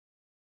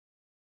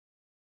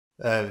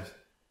Uh,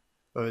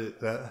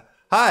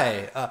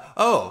 Hi.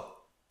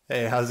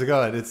 Hey, how's it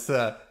going? It's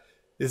the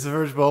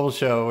Verge Mobile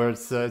Show where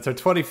it's our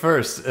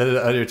 21st. And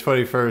on your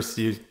 21st,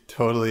 you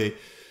totally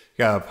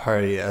got a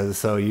party.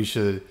 So you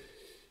should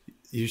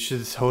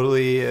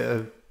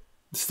totally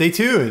stay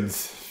tuned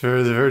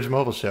for the Verge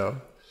Mobile Show.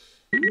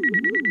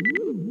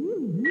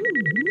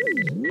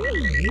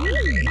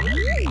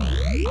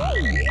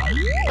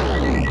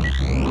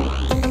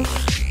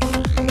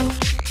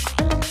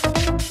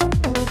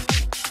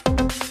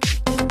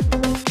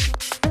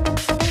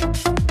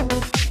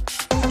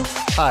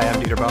 Hi,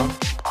 I'm Dieter Bone.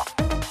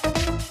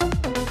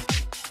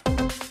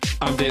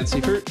 I'm Dan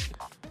Seifert.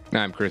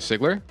 I'm Chris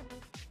Sigler.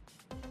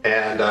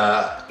 And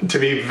to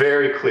be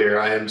very clear,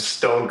 I am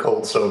stone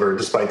cold sober,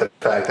 despite the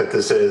fact that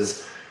this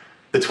is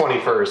the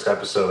 21st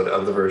episode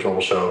of the Verge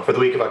Mobile Show for the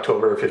week of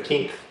October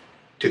 15th,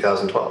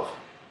 2012.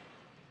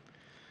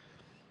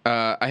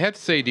 I have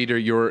to say,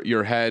 Dieter,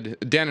 your head.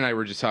 Dan and I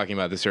were just talking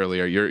about this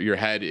earlier. Your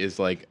head is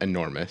like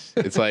enormous.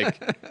 It's like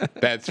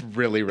that's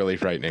really, really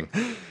frightening.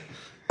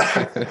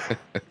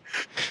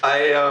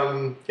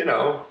 I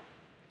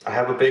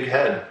have a big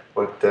head.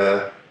 What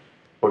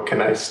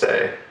can I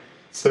say?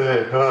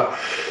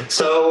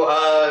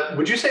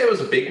 Would you say it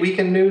was a big week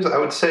in news? I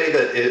would say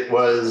that it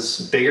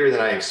was bigger than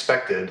I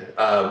expected.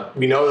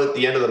 We know that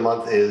the end of the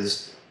month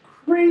is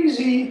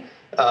crazy,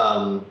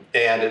 and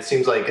it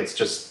seems like it's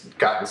just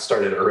gotten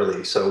started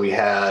early. So we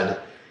had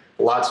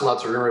lots and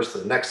lots of rumors for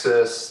the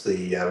Nexus.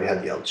 We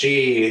had the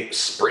LG,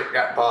 Sprint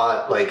got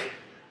bought. Like,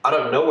 out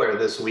of nowhere,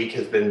 this week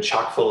has been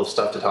chock full of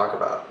stuff to talk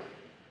about.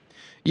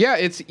 Yeah,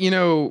 it's,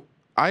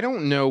 I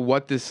don't know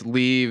what this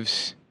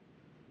leaves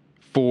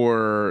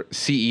for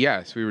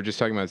CES. We were just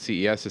talking about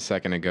CES a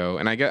second ago,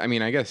 and I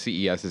guess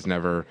CES is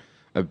never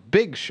a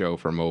big show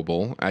for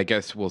mobile. I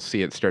guess we'll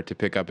see it start to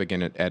pick up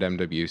again at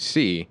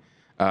MWC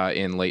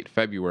in late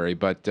February.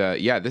 But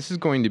this is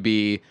going to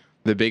be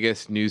the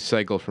biggest news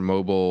cycle for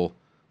mobile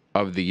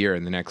of the year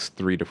in the next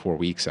 3 to 4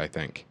 weeks, I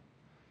think.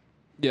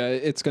 Yeah,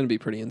 it's going to be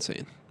pretty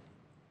insane.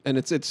 And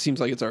it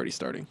seems like it's already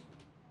starting.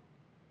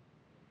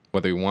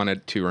 Whether we want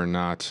it to or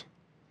not,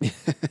 Yeah.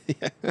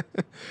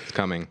 it's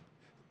coming.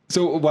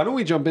 So why don't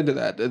we jump into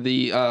that?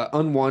 The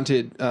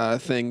unwanted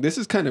thing. This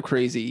is kind of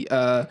crazy.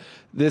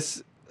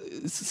 This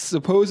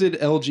supposed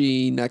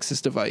LG Nexus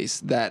device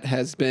that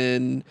has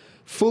been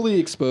fully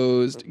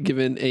exposed,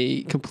 given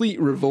a complete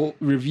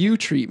review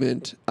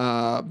treatment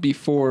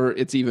before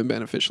it's even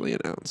been officially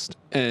announced,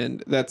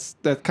 and that's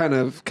kind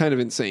of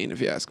insane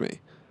if you ask me.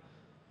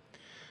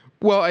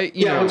 Well,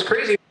 what's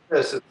crazy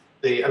is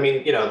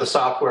the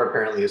software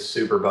apparently is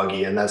super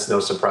buggy, and that's no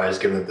surprise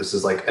given that this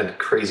is like a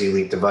crazy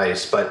leaked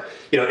device. But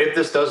if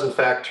this does in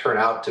fact turn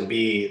out to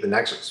be the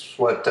Nexus,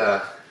 what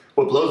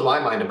blows my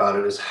mind about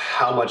it is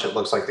how much it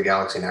looks like the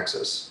Galaxy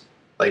Nexus.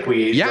 Like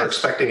we're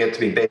expecting it to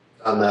be based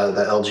on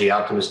the LG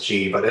Optimus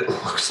G, but it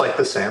looks like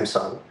the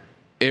Samsung.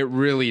 It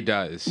really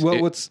does. Well,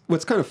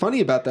 what's kind of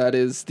funny about that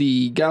is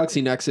the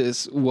Galaxy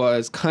Nexus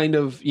was kind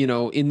of,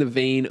 in the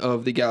vein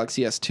of the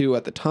Galaxy S2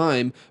 at the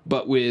time,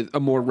 but with a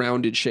more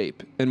rounded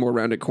shape and more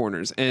rounded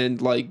corners. And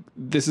like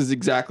this is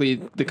exactly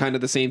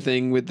the same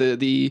thing with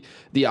the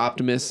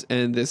Optimus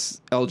and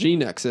this LG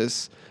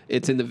Nexus.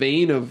 It's in the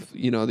vein of,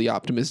 the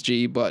Optimus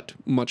G, but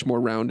much more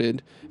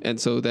rounded, and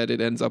so that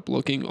it ends up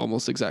looking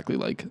almost exactly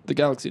like the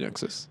Galaxy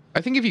Nexus.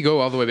 I think if you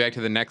go all the way back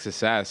to the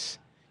Nexus S,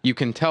 you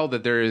can tell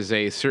that there is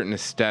a certain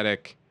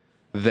aesthetic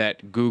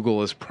that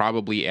Google is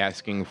probably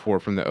asking for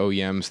from the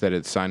OEMs that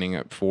it's signing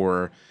up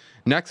for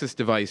Nexus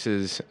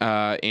devices,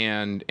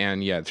 and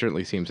it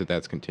certainly seems that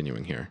that's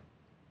continuing here.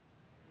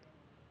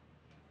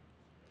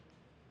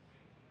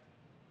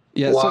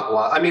 Yeah,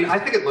 I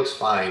think it looks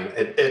fine.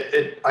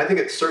 I think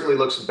it certainly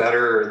looks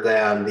better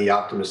than the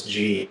Optimus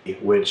G,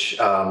 which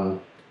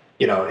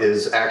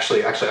is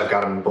actually I've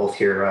got them both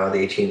here,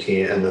 the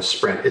AT&T and the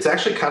Sprint. It's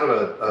actually kind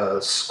of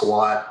a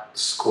squat,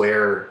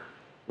 square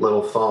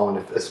little phone,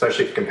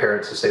 especially if you compare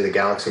it to, say, the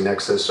Galaxy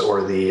Nexus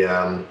or the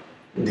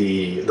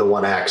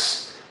One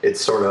X.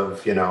 It's sort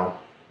of,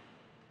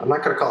 I'm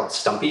not going to call it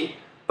stumpy,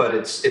 but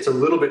it's a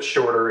little bit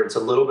shorter. It's a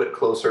little bit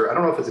closer. I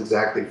don't know if it's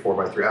exactly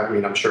 4x3. I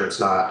mean, I'm sure it's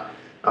not,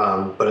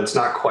 but it's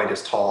not quite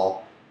as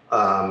tall.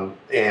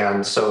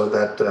 And so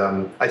that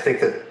I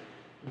think that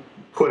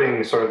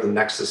putting sort of the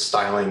Nexus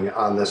styling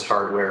on this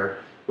hardware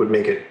would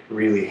make it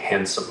really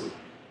handsome.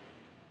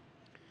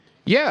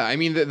 Yeah, I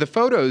mean, the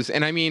photos,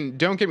 and I mean,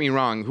 don't get me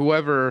wrong,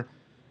 whoever,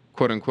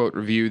 quote-unquote,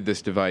 reviewed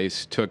this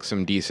device took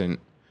some decent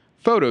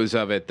photos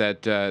of it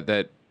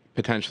that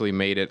potentially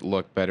made it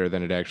look better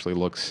than it actually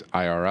looks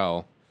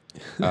IRL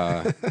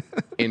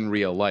in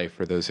real life,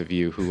 for those of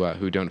you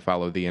who don't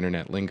follow the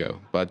internet lingo.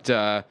 But,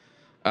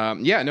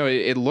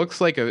 it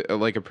looks like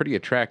a pretty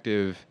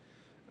attractive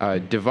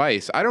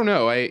device. I don't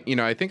know.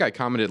 I think I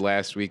commented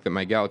last week that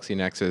my Galaxy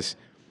Nexus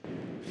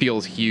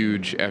feels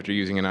huge after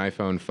using an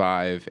iPhone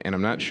 5, and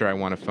I'm not sure I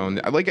want a phone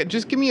that, like,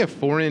 just give me a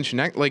 4-inch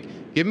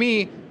give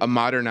me a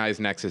modernized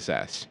Nexus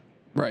S.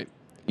 Right.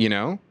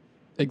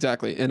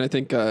 Exactly. And I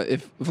think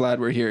if Vlad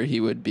were here, he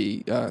would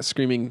be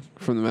screaming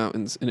from the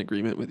mountains in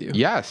agreement with you.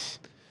 Yes.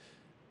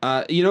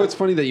 It's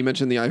funny that you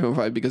mentioned the iPhone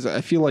 5 because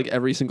I feel like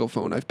every single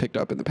phone I've picked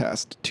up in the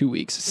past 2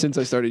 weeks since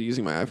I started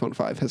using my iPhone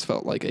 5 has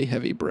felt like a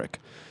heavy brick.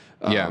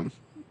 Yeah.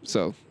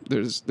 So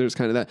there's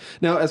kind of that.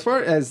 Now, as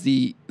far as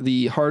the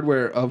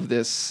hardware of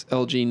this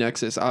LG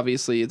Nexus,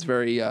 obviously it's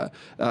very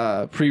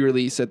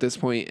pre-release at this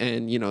point,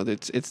 and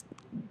it's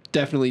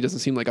definitely doesn't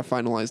seem like a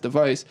finalized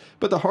device,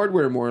 but the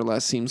hardware more or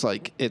less seems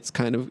like it's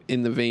kind of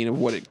in the vein of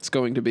what it's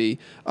going to be.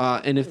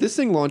 And if this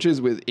thing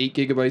launches with 8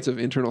 gigabytes of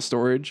internal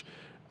storage,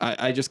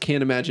 I just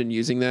can't imagine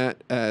using that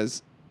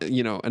as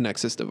a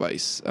Nexus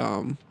device.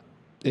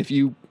 If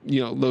you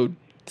load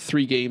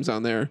 3 games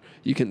on there,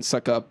 you can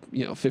suck up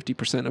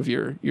 50% of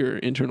your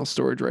internal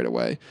storage right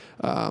away.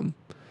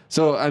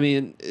 So I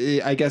mean,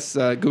 I guess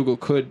Google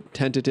could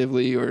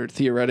tentatively or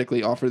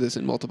theoretically offer this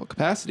in multiple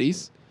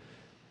capacities,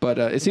 but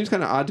it seems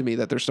kind of odd to me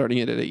that they're starting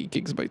it at 8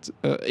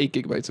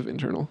 gigabytes of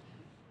internal.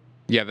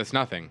 Yeah, that's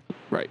nothing.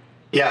 Right.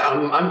 Yeah,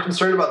 I'm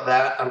concerned about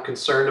that. I'm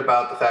concerned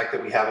about the fact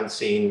that we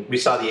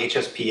saw the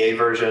HSPA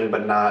version,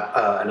 but not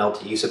an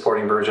LTE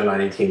supporting version on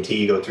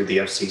AT&T go through the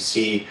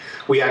FCC.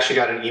 We actually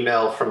got an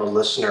email from a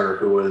listener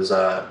who was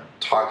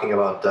talking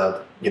about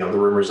the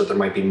rumors that there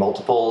might be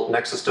multiple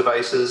Nexus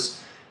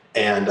devices.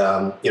 And,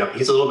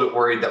 he's a little bit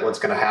worried that what's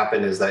going to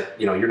happen is that,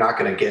 you're not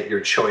going to get your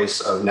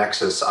choice of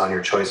Nexus on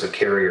your choice of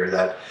carrier,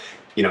 that,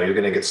 you're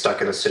going to get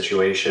stuck in a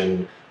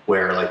situation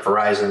where like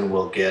Verizon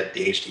will get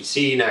the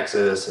HTC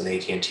Nexus and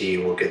AT&T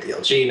will get the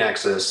LG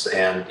Nexus,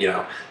 and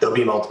there'll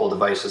be multiple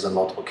devices and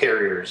multiple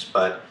carriers,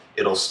 but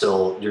you're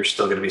still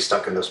going to be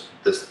stuck in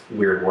this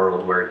weird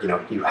world where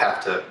you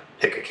have to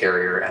pick a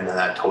carrier, and then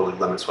that totally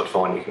limits what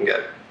phone you can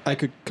get. I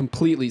could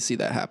completely see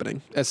that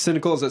happening. As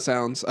cynical as it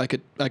sounds, I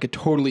could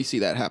totally see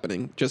that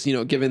happening. Just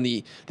given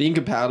the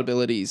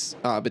incompatibilities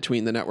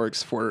between the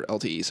networks for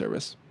LTE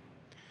service.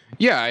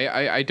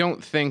 Yeah, I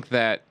don't think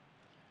that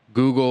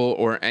Google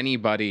or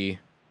anybody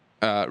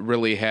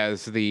really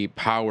has the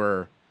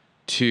power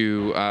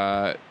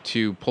to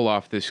pull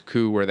off this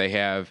coup where they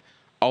have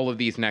all of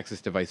these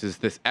Nexus devices,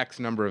 this X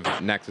number of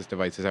Nexus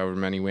devices, however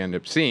many we end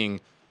up seeing,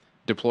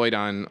 deployed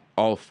on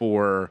all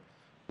 4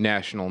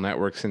 national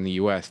networks in the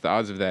U.S. The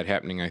odds of that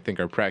happening, I think,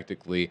 are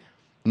practically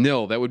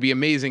nil. That would be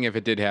amazing if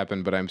it did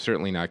happen, but I'm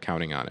certainly not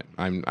counting on it.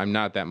 I'm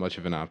not that much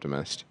of an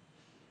optimist.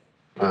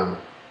 Well,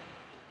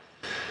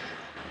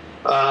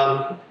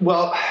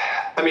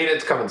 I mean,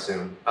 it's coming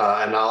soon,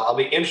 and I'll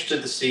be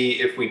interested to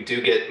see if we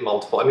do get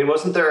multiple. I mean,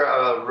 wasn't there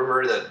a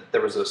rumor that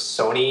there was a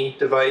Sony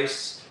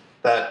device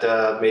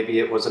that maybe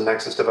it was a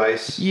Nexus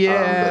device?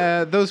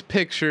 Yeah, those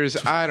pictures,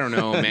 I don't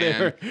know,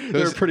 man.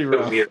 They're pretty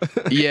rough.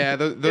 Yeah,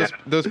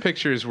 those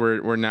pictures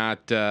were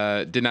not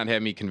did not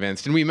have me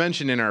convinced. And we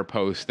mentioned in our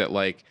post that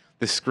like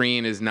the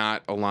screen is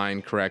not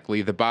aligned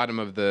correctly. The bottom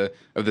of the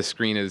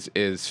screen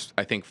is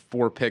I think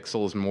 4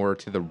 pixels more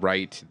to the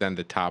right than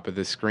the top of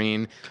the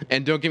screen.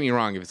 And don't get me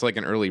wrong, if it's like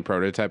an early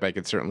prototype, I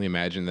could certainly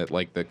imagine that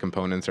like the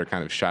components are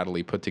kind of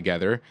shoddily put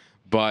together.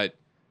 But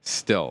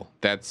still,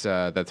 that's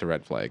a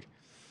red flag.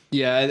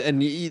 Yeah,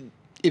 and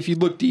if you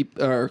look deep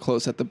or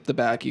close at the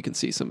back, you can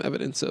see some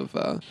evidence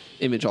of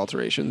image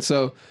alteration.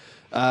 So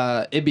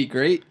it'd be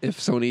great if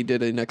Sony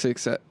did a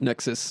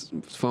Nexus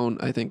phone.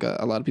 I think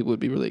a lot of people would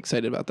be really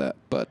excited about that.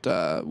 But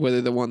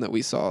whether the one that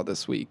we saw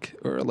this week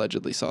or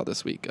allegedly saw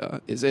this week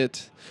is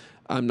it,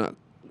 I'm not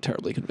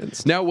terribly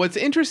convinced. Now, what's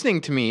interesting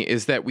to me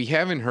is that we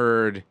haven't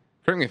heard.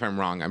 Correct me if I'm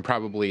wrong. I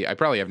probably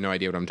have no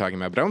idea what I'm talking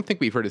about, but I don't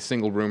think we've heard a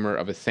single rumor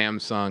of a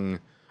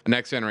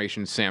next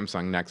generation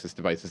Samsung Nexus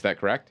device. Is that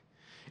correct?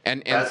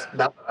 And that's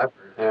not what I've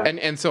heard.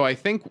 Yeah. And so I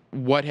think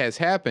what has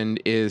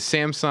happened is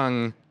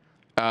Samsung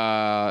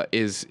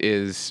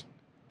is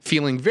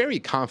feeling very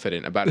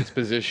confident about its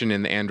position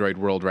in the Android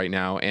world right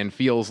now, and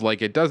feels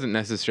like it doesn't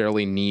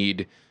necessarily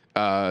need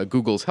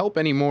Google's help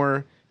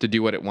anymore to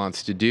do what it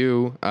wants to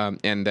do,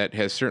 and that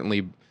has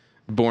certainly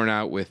borne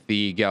out with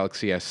the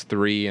Galaxy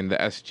S3 and the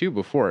S2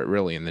 before it,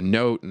 really, and the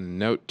Note and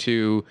the Note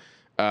 2.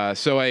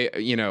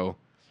 So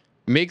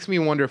makes me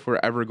wonder if we're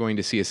ever going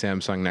to see a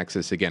Samsung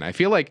Nexus again. I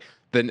feel like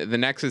the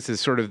Nexus is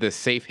sort of this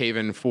safe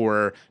haven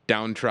for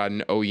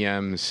downtrodden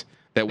OEMs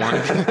that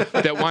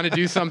want to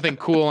do something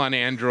cool on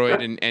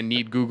Android and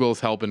need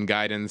Google's help and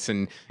guidance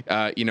and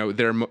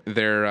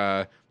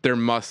their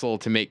muscle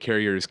to make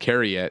carriers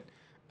carry it.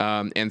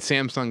 And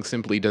Samsung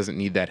simply doesn't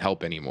need that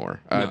help anymore.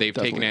 They've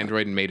taken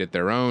Android and made it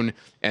their own,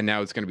 and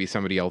now it's going to be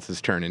somebody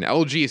else's turn. And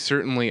LG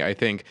certainly, I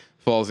think,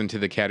 falls into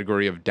the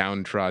category of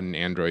downtrodden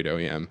Android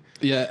OEM.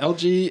 Yeah,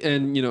 LG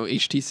and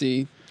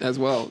HTC as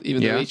well.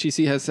 Even though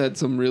HTC has had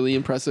some really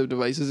impressive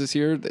devices this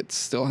year, it's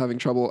still having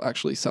trouble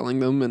actually selling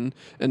them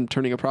and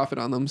turning a profit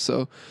on them.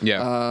 So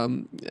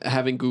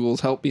having Google's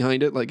help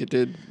behind it, like it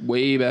did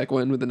way back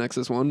when with the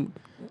Nexus One,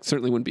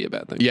 certainly wouldn't be a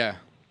bad thing. Yeah.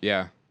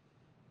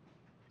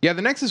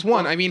 The Nexus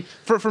One. I mean,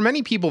 for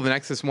many people, the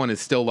Nexus One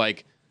is still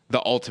like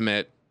the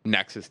ultimate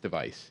Nexus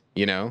device.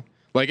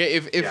 Like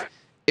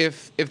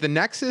if the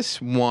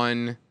Nexus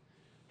One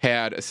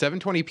had a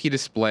 720p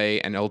display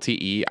and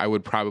LTE, I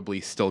would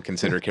probably still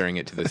consider carrying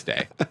it to this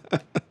day.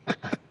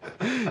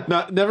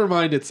 Never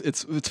mind.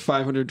 It's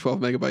 512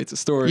 megabytes of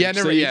storage. Yeah,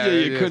 so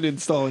you couldn't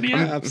install any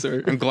apps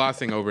or. I'm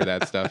glossing over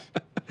that stuff.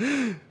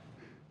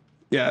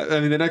 Yeah, I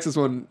mean the Nexus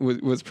one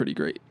was pretty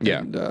great. Yeah,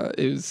 and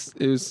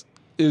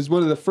it was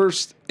one of the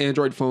first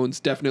Android phones,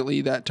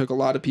 definitely, that took a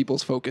lot of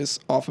people's focus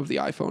off of the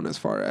iPhone as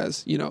far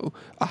as,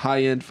 a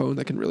high-end phone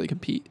that can really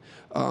compete.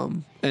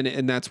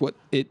 And that's what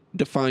it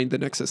defined the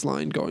Nexus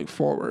line going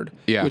forward,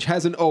 which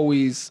hasn't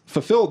always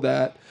fulfilled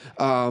that.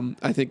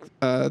 I think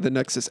the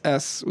Nexus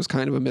S was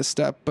kind of a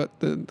misstep, but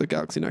the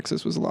Galaxy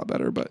Nexus was a lot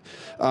better. But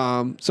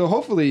so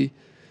hopefully,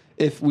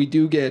 if we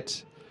do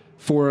get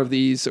 4 of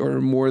these or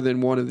more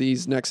than one of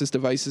these Nexus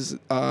devices,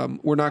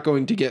 we're not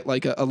going to get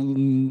like a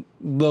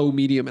low,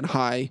 medium, and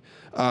high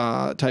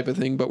type of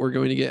thing, but we're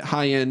going to get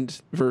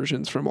high-end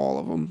versions from all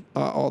of them,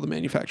 all the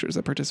manufacturers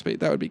that participate.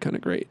 That would be kind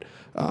of great.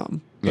 But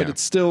we're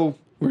still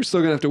going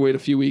to have to wait a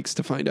few weeks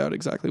to find out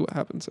exactly what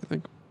happens, I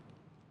think.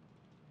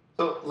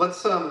 So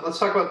let's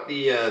talk about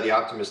the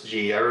Optimus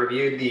G. I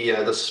reviewed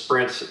the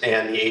Sprint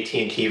and the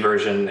AT&T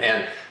version,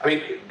 and I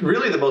mean,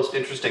 really the most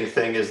interesting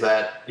thing is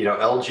that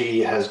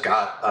LG has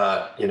got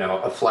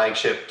a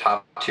flagship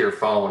top tier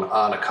phone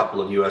on a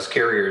couple of U.S.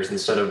 carriers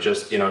instead of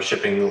just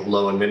shipping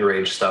low and mid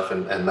range stuff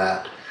and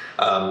that.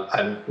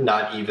 I'm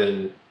not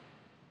even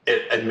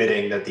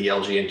admitting that the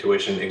LG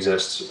intuition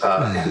exists in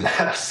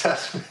that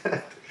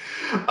assessment,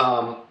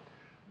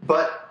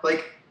 but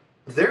like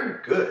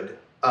they're good.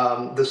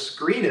 The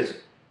screen is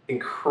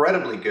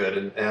incredibly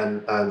good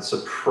and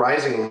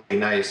surprisingly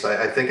nice.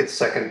 I think it's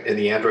second in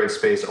the Android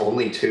space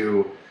only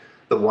to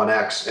the One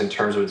X in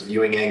terms of its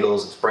viewing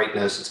angles, its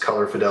brightness, its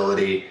color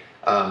fidelity.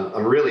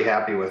 I'm really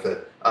happy with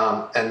it.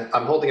 And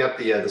I'm holding up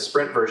the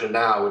Sprint version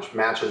now, which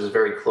matches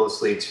very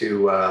closely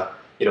to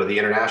the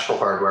international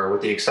hardware,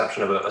 with the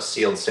exception of a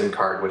sealed SIM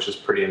card, which is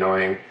pretty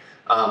annoying.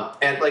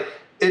 And like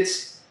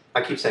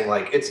I keep saying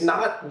it's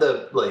not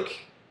the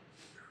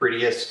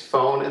prettiest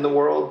phone in the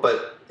world,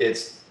 but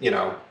it's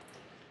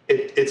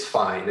it's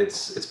fine.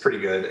 It's pretty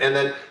good. And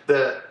then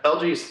the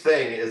LG's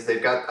thing is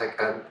they've got,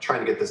 I'm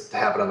trying to get this to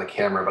happen on the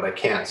camera, but I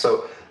can't.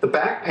 So the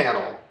back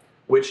panel,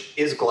 which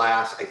is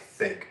glass, I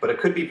think, but it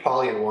could be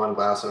poly in one,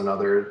 glass in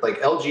another. Like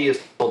LG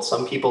has told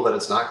some people that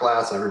it's not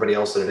glass and everybody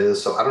else that it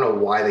is. So I don't know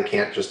why they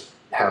can't just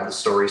have the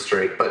story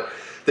straight. But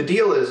the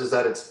deal is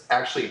that it's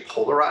actually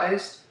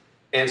polarized.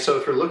 And so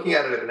if you're looking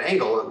at it at an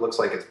angle, it looks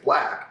like it's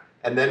black.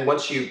 And then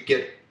once you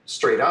get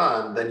straight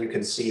on, then you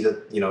can see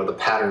that the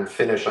pattern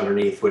finish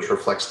underneath, which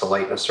reflects the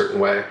light in a certain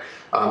way.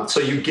 So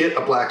you get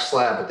a black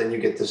slab, but then you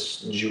get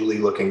this jewelry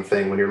looking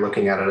thing when you're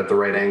looking at it at the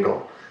right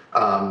angle,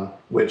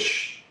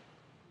 which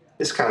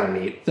is kind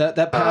of neat.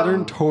 That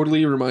pattern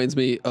totally reminds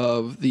me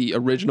of the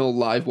original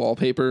live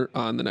wallpaper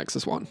on the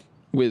Nexus One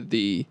with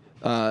the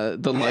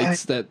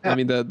lights that I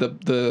mean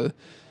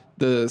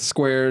the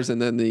squares and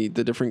then the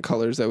different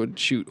colors that would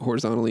shoot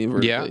horizontally and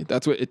vertically. Yeah.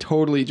 That's what it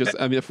totally just,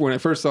 I mean, when I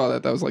first saw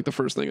that was like the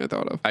first thing I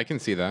thought of. I can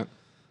see that.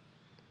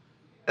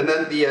 And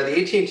then the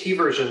AT&T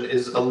version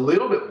is a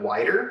little bit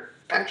wider,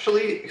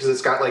 actually, because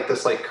it's got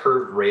this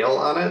curved rail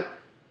on it.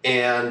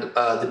 And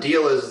the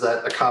deal is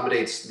that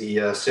accommodates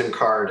the SIM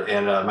card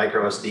and a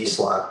micro SD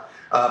slot.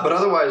 But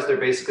otherwise, they're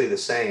basically the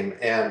same.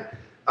 And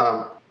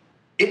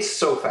it's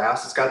so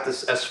fast. It's got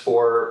this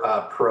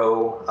S4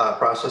 Pro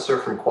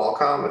processor from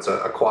Qualcomm. It's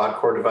a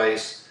quad-core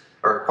device,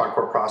 or a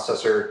quad-core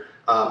processor.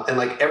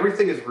 And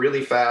everything is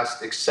really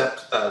fast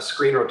except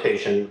screen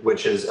rotation,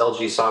 which is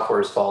LG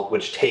Software's fault,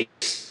 which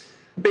takes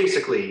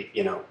basically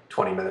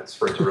 20 minutes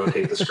for it to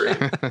rotate the screen.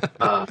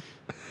 But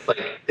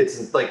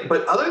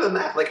other than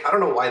that, I don't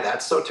know why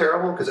that's so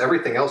terrible, because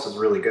everything else is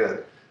really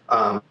good.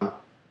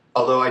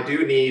 Although I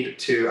do need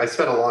to, I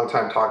spent a long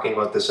time talking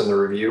about this in the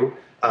review.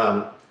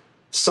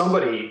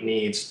 Somebody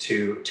needs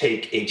to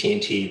take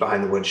AT&T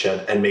behind the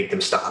woodshed and make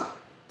them stop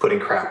putting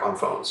crap on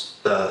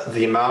phones.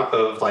 The amount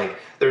of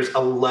there's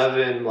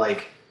 11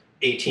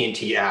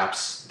 AT&T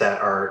apps that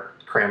are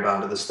crammed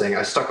onto this thing.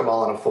 I stuck them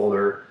all in a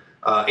folder.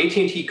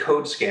 AT&T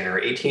Code Scanner,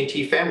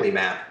 AT&T Family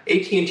Map,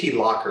 AT&T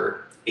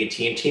Locker,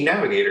 AT&T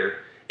Navigator,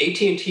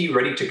 AT&T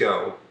Ready to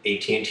Go,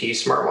 AT&T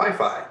Smart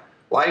Wi-Fi,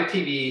 Live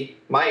TV,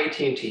 My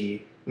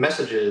AT&T,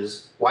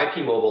 Messages,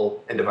 YP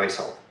Mobile, and Device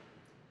Help.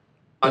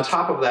 On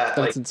top of that,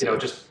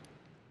 just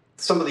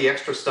some of the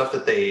extra stuff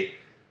that they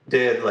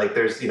did,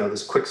 there's,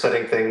 this quick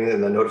setting thing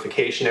in the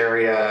notification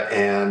area,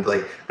 and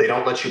they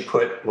don't let you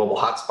put mobile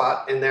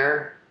hotspot in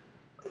there.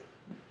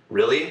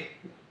 Really?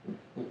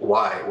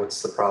 Why?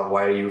 What's the problem?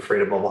 Why are you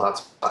afraid of mobile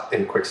hotspot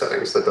in quick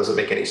settings? That doesn't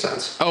make any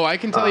sense. Oh, I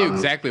can tell you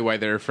exactly why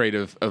they're afraid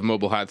of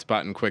mobile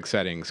hotspot in quick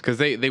settings, because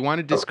they want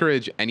to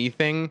discourage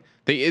anything.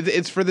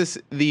 It's for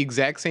the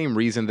exact same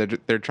reason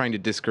that they're trying to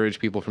discourage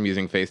people from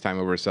using FaceTime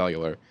over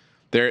cellular.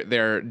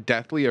 They're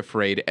deathly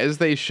afraid, as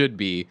they should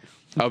be,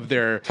 of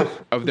their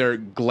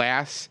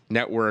glass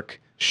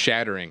network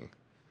shattering.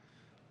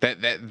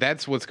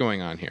 That's what's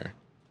going on here.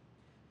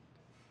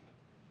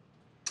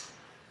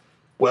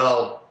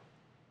 Well,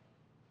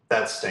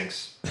 that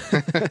stinks.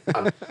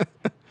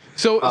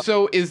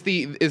 So is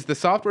the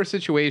software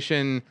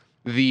situation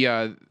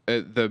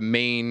the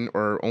main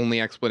or only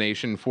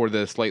explanation for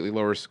the slightly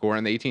lower score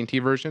on the AT&T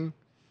version?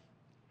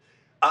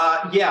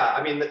 Yeah,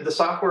 I mean the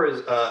software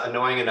is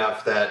annoying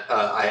enough that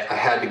I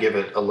had to give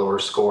it a lower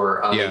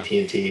score on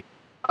AT&T.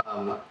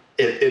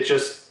 It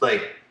just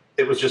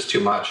it was just too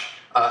much.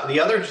 The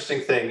other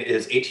interesting thing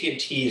is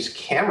AT&T's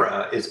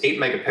camera is 8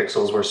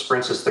 megapixels, where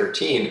Sprint's is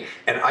 13,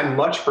 and I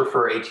much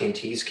prefer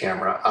AT&T's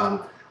camera.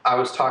 I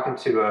was talking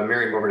to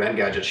Miriam over at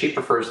Engadget. She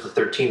prefers the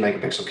 13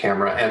 megapixel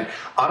camera, and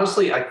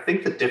honestly, I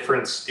think the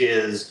difference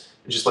is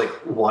just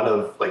one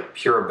of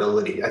pure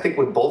ability. I think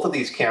with both of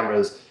these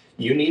cameras,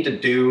 you need to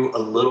do a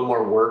little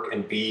more work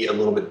and be a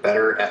little bit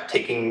better at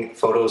taking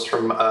photos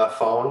from a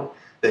phone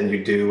than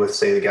you do with,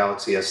 say, the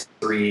Galaxy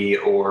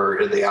S3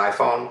 or the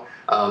iPhone.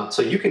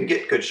 So you can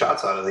get good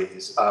shots out of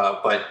these,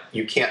 but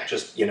you can't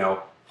just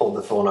hold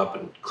the phone up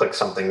and click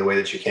something the way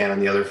that you can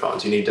on the other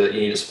phones. You need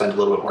to spend a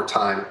little bit more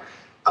time.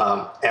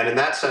 And in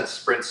that sense,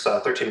 Sprint's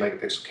 13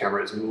 megapixel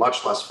camera is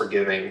much less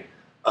forgiving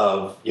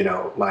of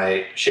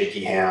my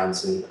shaky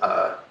hands and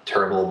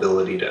terrible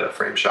ability to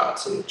frame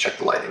shots and check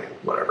the lighting and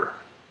whatever.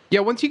 Yeah,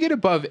 once you get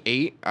above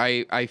 8,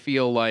 I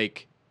feel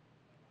like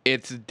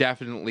it's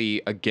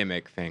definitely a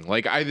gimmick thing.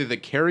 Like either the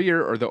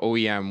carrier or the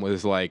OEM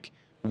was like,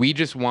 we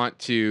just want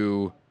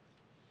to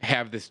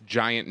have this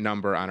giant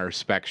number on our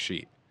spec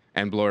sheet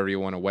and blow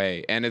everyone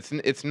away. And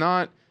it's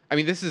not. I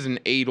mean, this is an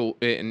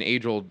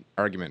age-old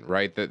argument,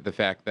 right? The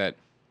fact that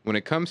when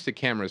it comes to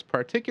cameras,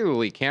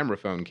 particularly camera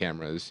phone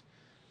cameras,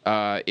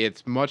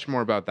 it's much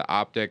more about the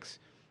optics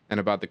and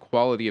about the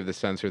quality of the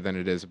sensor than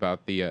it is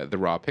about the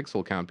raw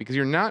pixel count, because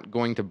you're not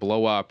going to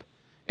blow up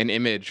an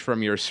image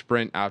from your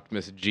Sprint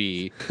Optimus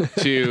G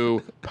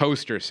to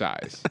poster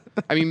size.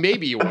 I mean,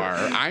 maybe you are.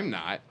 I'm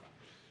not.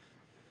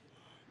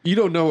 You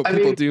don't know what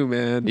people do,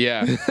 man.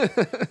 Yeah.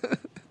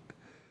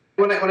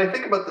 When I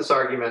think about this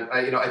argument,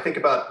 I think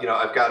about,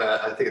 I've got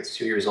I think it's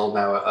 2 years old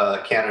now,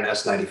 a Canon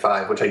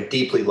S95, which I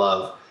deeply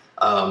love.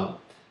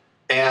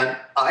 And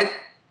I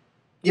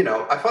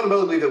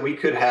fundamentally believe that we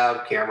could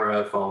have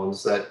camera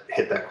phones that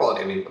hit that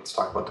quality. I mean, let's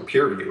talk about the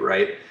pure view,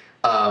 right?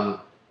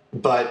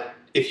 But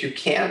if you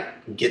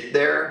can't get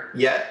there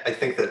yet, I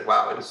think that,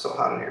 wow, it is so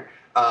hot in here.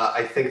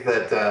 I think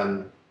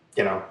that,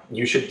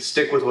 you should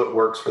stick with what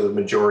works for the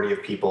majority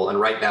of people. And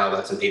right now,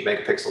 that's an 8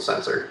 megapixel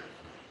sensor.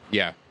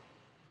 Yeah.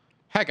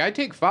 Heck, I'd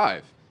take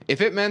 5.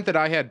 If it meant that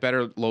I had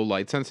better low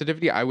light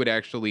sensitivity, I would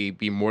actually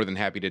be more than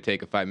happy to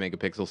take a 5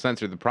 megapixel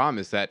sensor. The problem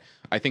is that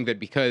I think that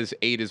because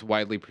 8 is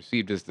widely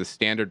perceived as the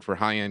standard for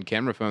high-end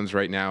camera phones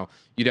right now,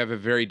 you'd have a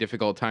very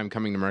difficult time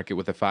coming to market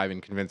with a 5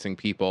 and convincing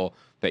people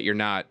that you're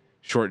not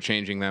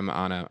shortchanging them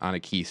on a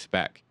key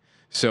spec.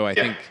 So I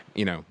think,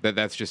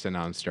 that's just a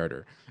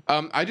non-starter.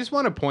 I just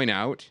want to point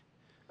out,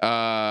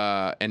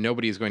 and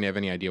nobody is going to have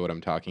any idea what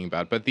I'm talking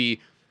about, but the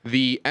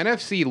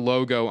NFC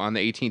logo on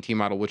the AT&T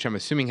model, which I'm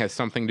assuming has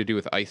something to do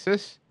with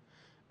ISIS,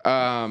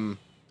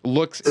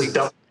 looks...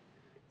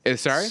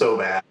 sorry? So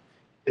bad.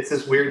 It's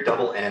this weird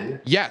double N.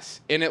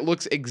 Yes, and it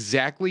looks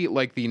exactly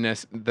like the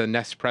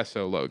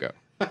Nespresso logo.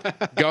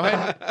 Go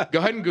ahead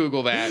and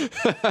Google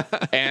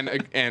that,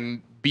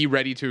 and be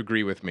ready to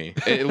agree with me.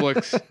 It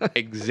looks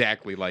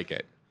exactly like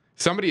it.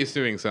 Somebody is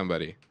suing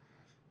somebody.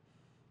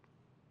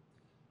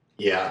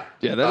 Yeah.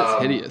 Yeah, that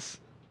is hideous.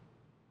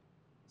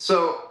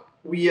 So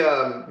we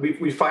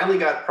finally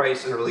got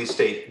price and release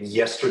date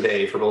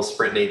yesterday for both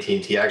Sprint and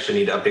AT&T. I actually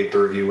need to update the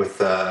review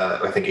with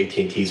I think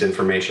AT&T's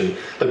information.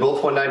 They're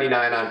both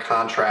 $199 on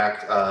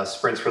contract.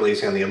 Sprint's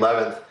releasing on the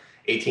 11th.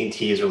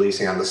 AT&T is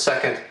releasing on the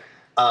 2nd.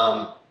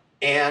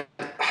 And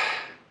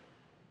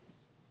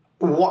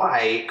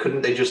why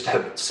couldn't they just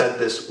have said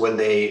this when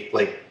they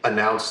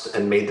announced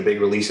and made the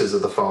big releases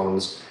of the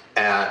phones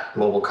at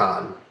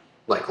MobileCon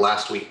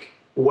last week?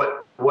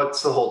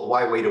 What's the whole,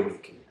 why wait a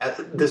week?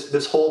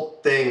 This whole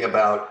thing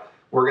about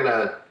we're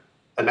gonna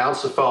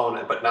announce the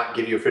phone but not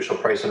give you official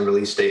price and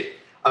release date.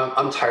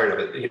 I'm tired of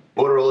it.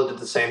 Motorola did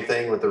the same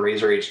thing with the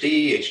Razr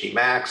HD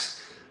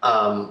Max.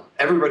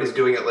 Everybody's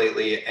doing it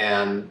lately,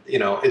 and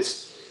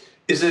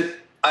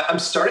I'm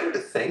starting to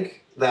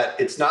think that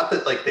it's not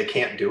that they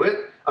can't do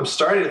it. I'm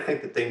starting to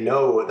think that they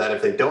know that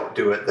if they don't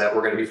do it, that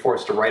we're going to be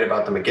forced to write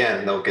about them again,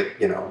 and they'll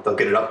get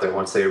it up there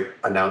once they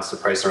announce the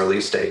price and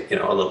release date,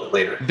 a little bit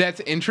later. That's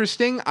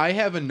interesting. I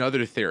have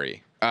another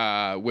theory,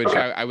 which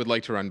I would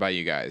like to run by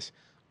you guys.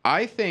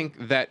 I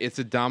think that it's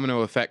a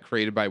domino effect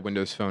created by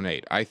Windows Phone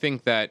 8. I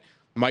think that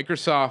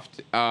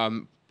Microsoft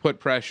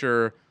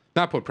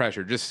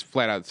just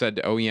flat out said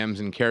to OEMs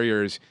and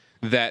carriers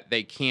that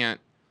they can't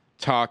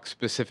talk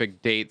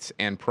specific dates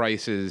and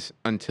prices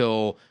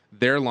until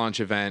their launch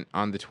event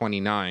on the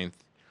 29th.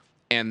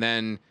 And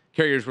then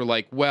carriers were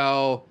like,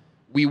 well,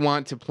 we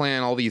want to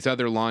plan all these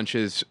other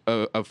launches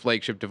of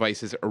flagship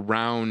devices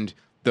around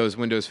those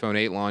Windows Phone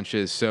 8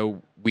 launches,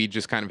 so we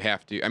just kind of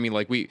have to. I mean,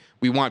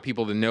 we want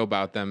people to know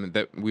about them,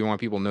 that we want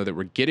people to know that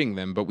we're getting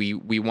them, but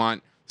we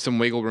want some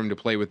wiggle room to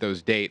play with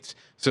those dates.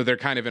 So they're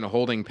kind of in a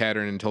holding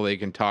pattern until they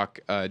can talk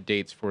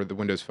dates for the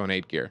Windows Phone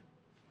 8 gear.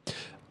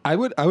 I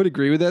would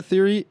agree with that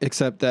theory,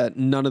 except that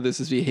none of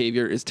this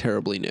behavior is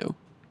terribly new.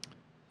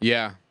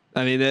 Yeah.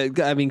 I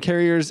mean,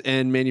 carriers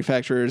and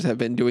manufacturers have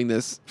been doing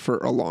this for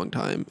a long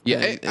time.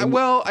 Yeah.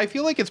 Well, I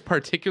feel like it's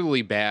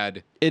particularly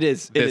bad. It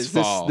is. This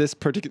fall.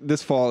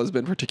 This fall has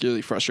been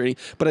particularly frustrating,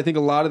 but I think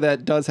a lot of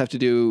that does have to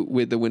do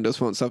with the Windows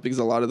Phone stuff, because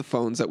a lot of the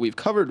phones that we've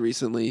covered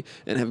recently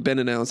and have been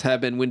announced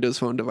have been Windows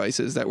Phone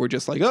devices that were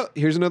just like, oh,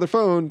 here's another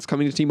phone. It's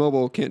coming to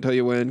T-Mobile. Can't tell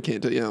you when.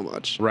 Can't tell you how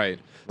much. Right.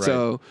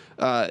 So,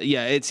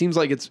 yeah, it seems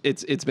like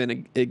it's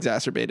been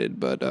exacerbated,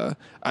 but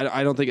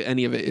I don't think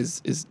any of it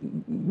is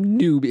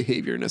new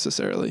behavior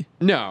necessarily.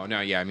 No,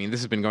 yeah. I mean,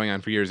 this has been going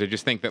on for years. I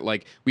just think that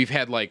like we've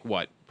had like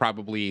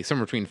probably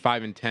somewhere between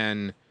 5 and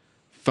 10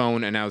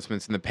 phone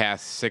announcements in the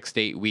past 6 to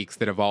 8 weeks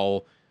that have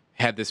all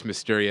had this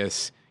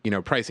mysterious,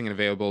 pricing and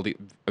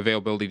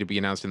availability to be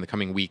announced in the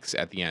coming weeks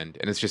at the end.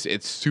 And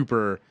it's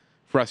super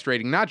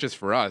frustrating, not just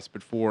for us,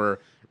 but for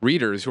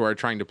readers who are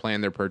trying to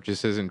plan their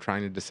purchases and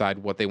trying to decide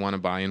what they want to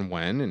buy and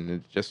when. And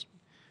it's just,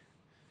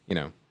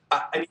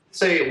 I need to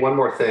say one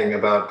more thing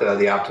about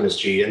the Optimus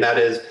G, and that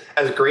is,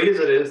 as great as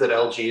it is that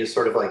LG has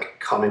sort of like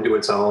come into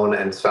its own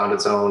and found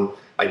its own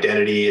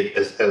identity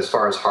as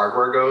far as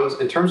hardware goes,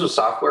 in terms of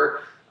software,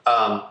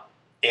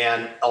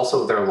 and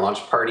also their launch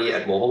party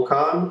at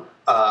MobileCon,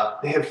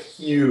 they have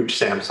huge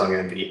Samsung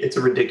envy. It's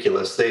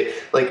ridiculous. They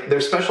like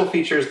their special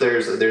features.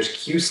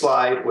 There's Q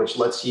Slide, which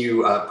lets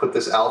you put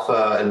this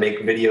alpha and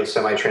make video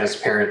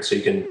semi-transparent, so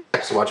you can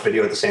text and watch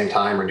video at the same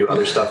time or do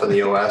other stuff in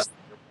the OS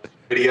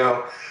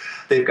video.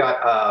 They've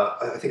got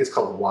I think it's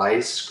called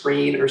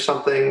widescreen or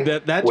something.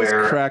 That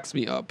just cracks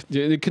me up.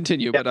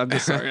 Continue, but I'm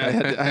just sorry.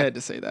 I had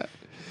to say that.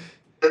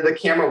 The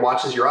camera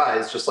watches your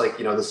eyes, just like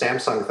the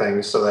Samsung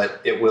thing, so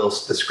that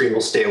the screen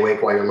will stay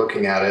awake while you're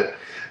looking at it.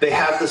 They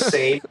have the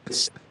same.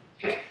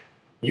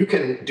 You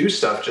can do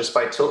stuff just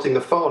by tilting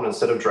the phone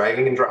instead of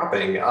dragging and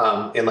dropping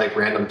in like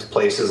random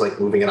places, like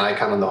moving an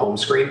icon on the home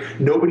screen.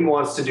 Nobody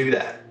wants to do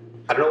that.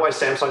 I don't know why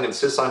Samsung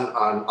insists on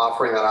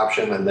offering that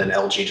option, and then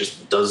LG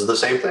just does the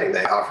same thing.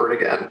 They offer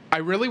it again. I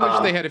really wish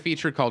they had a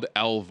feature called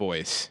L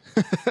Voice.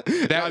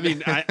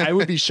 I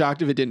would be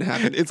shocked if it didn't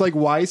happen. It's like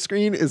Y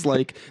Screen is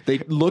like they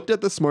looked at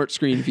the Smart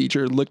Screen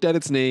feature, looked at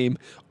its name,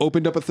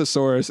 opened up a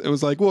thesaurus, and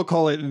was like, we'll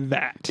call it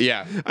that.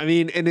 Yeah. I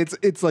mean, and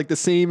it's like the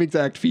same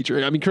exact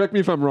feature. I mean, correct me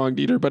if I'm wrong,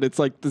 Dieter, but it's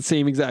like the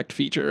same exact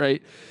feature,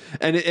 right?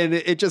 And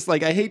it just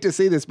like, I hate to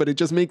say this, but it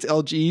just makes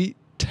LG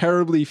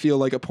terribly feel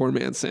like a poor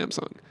man's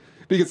Samsung.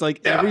 Because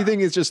like everything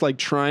is just like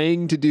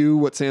trying to do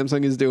what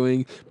Samsung is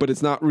doing, but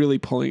it's not really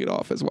pulling it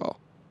off as well.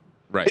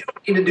 Right. They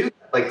don't need to do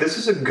that. Like, this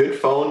is a good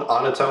phone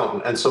on its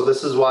own. And so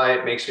this is why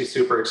it makes me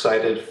super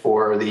excited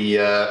for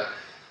the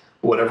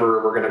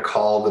whatever we're going to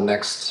call the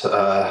next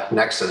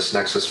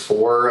Nexus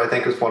 4, I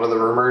think is one of the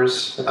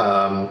rumors.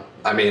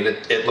 I mean,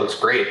 it looks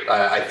great.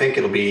 I think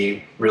it'll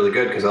be really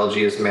good because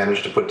LG has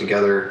managed to put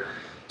together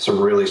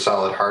some really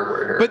solid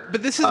hardware here.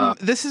 But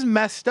this is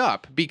messed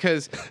up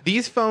because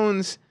these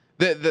phones,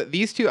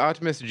 these two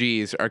Optimus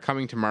Gs are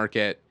coming to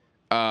market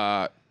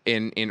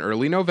in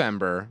early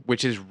November,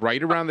 which is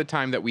right around the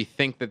time that we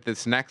think that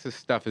this Nexus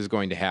stuff is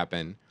going to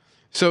happen.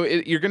 So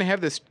you're going to have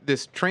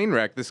this train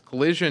wreck, this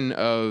collision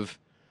of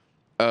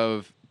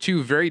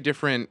two very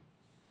different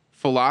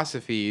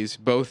philosophies,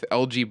 both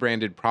LG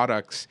branded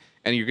products,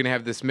 and you're going to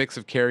have this mix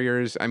of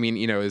carriers. I mean,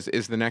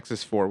 is the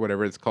Nexus 4,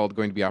 whatever it's called,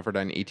 going to be offered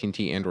on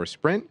AT&T and or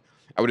Sprint?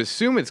 I would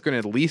assume it's going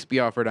to at least be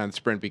offered on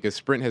Sprint because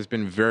Sprint has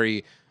been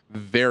very,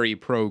 very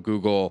pro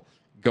Google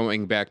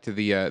going back to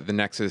the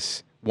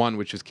Nexus 1,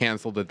 which was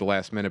canceled at the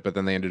last minute, but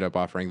then they ended up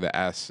offering the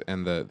S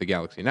and the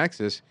Galaxy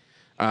Nexus.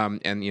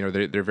 And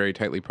they're very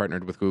tightly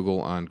partnered with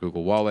Google on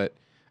Google Wallet.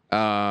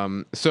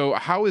 So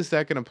how is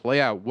that going to play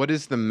out? What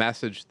is the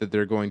message that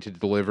they're going to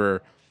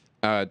deliver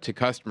to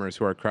customers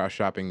who are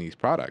cross-shopping these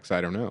products?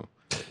 I don't know.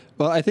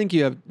 Well, I think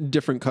you have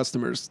different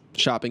customers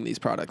shopping these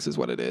products is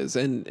what it is.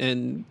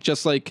 And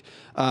just like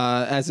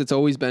as it's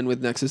always been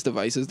with Nexus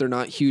devices, they're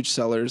not huge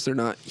sellers. They're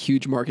not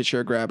huge market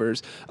share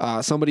grabbers.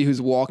 Somebody who's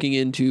walking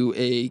into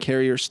a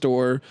carrier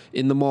store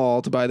in the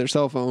mall to buy their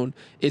cell phone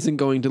isn't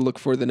going to look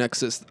for the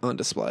Nexus on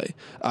display.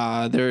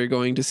 They're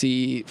going to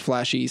see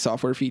flashy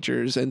software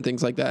features and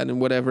things like that,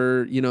 and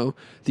whatever,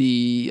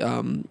 the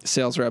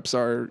sales reps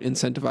are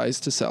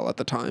incentivized to sell at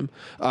the time.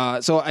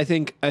 So I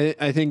think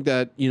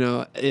that,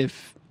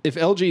 if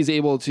LG is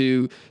able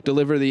to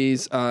deliver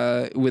these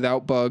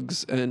without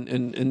bugs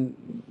and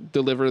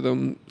deliver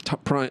them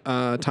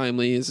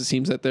timely, as it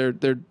seems that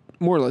they're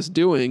more or less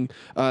doing,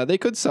 they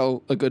could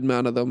sell a good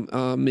amount of them,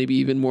 maybe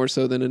even more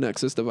so than a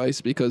Nexus device,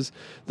 because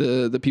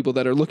the people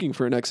that are looking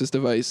for a Nexus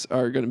device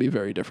are going to be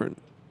very different.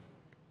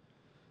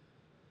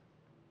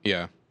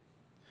 Yeah,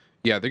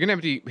 they're going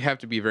to have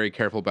to be very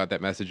careful about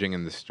that messaging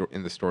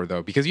in the store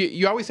though, because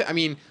you always, I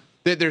mean,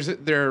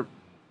 there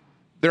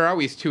are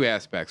always two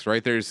aspects,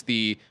 right? There's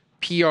the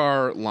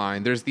PR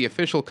line, there's the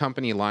official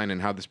company line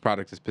and how this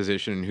product is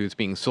positioned and who it's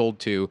being sold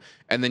to,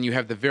 and then you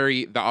have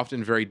the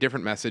often very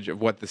different message of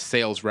what the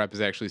sales rep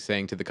is actually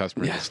saying to the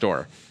customer in the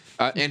store.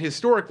 And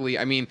historically,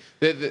 I mean,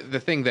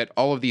 the thing that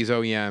all of these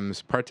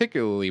OEMs,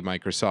 particularly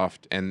Microsoft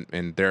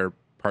and their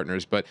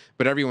partners, but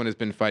everyone has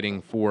been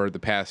fighting for the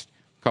past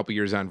couple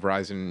years on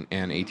Verizon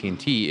and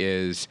AT&T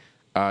is,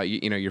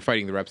 you're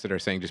fighting the reps that are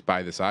saying just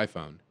buy this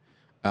iPhone.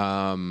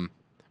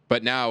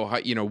 But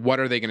now, what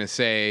are they going to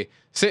say?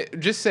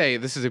 Just say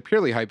this is a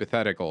purely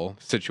hypothetical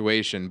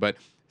situation, but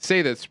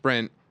say that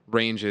Sprint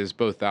ranges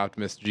both the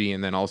Optimus G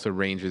and then also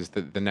ranges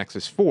the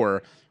Nexus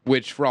 4,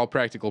 which for all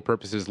practical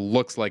purposes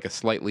looks like a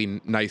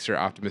slightly nicer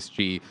Optimus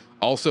G,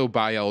 also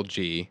by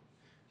LG,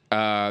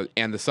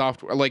 and the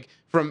software, like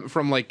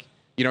from like,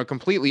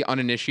 completely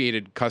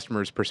uninitiated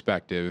customer's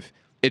perspective,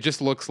 it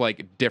just looks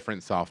like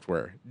different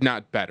software,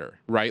 not better,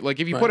 right? Like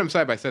if you put them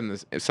side by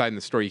side in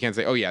the store, you can't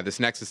say, oh yeah, this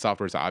Nexus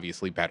software is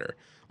obviously better.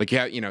 Like you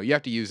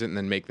have to use it and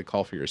then make the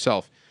call for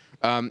yourself.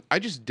 I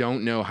just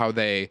don't know how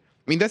they.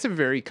 I mean, that's a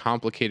very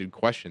complicated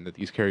question that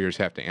these carriers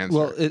have to answer.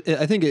 Well,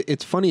 I think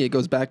it's funny. It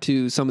goes back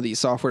to some of these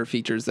software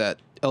features that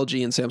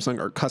LG and Samsung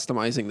are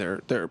customizing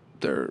their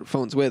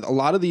phones with. A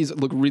lot of these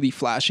look really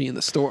flashy in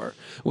the store.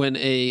 When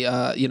a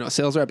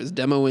sales rep is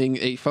demoing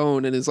a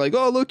phone and is like,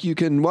 "Oh, look, you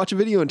can watch a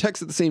video and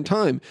text at the same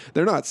time."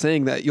 They're not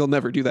saying that you'll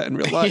never do that in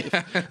real life.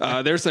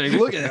 They're saying,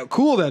 "Look at how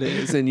cool that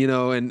is," and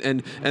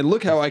and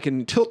look how I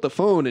can tilt the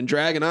phone and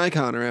drag an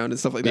icon around and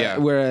stuff like that. Yeah.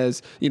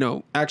 Whereas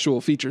actual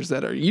features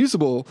that are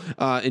usable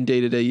in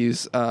day-to-day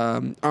use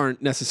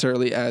aren't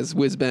necessarily as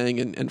whiz bang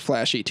and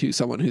flashy to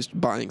someone who's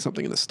buying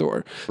something in the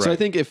store. Right. So I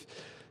think if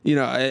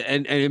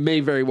and it may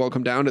very well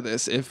come down to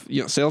this. If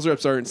sales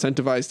reps are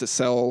incentivized to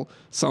sell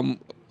some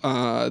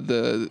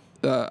the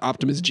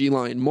Optimus G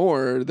line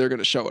more, they're going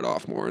to show it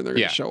off more, and they're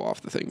going to show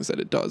off the things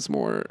that it does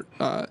more.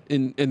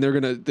 And they're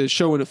going to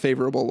show in a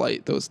favorable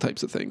light those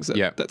types of things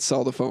that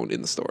sell the phone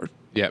in the store.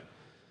 Yep.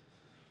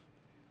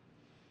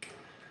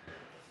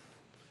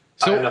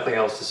 I have nothing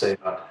else to say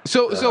about.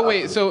 So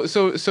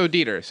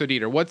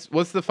Dieter,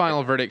 what's the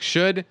final verdict?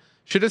 Should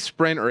a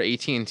Sprint or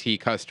AT&T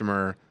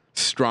customer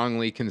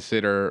strongly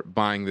consider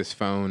buying this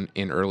phone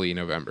in early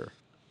November?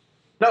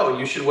 No,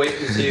 you should wait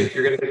and see if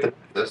you're going to get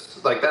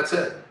this. Like, that's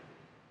it.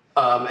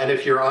 And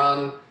if you're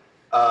on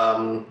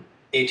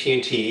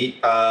AT&T,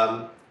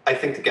 I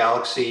think the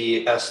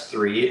Galaxy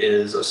S3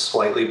 is a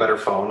slightly better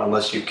phone,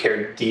 unless you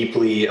care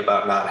deeply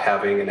about not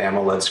having an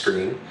AMOLED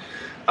screen.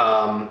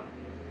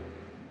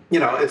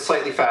 It's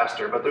slightly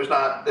faster, but it's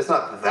not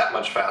that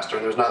much faster,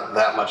 and there's not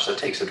that much that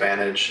takes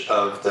advantage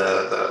of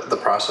the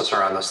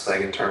processor on this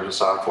thing in terms of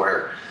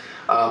software.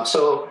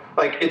 So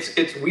like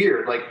it's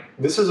weird. Like,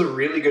 this is a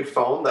really good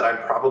phone that I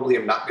probably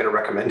am not going to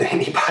recommend to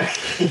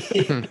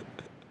anybody.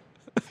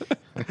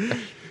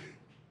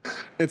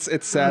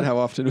 It's sad how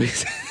often we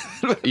say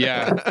that.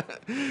 Yeah.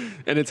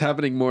 And it's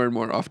happening more and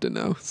more often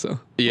now. So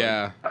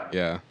yeah.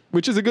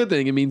 Which is a good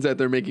thing. It means that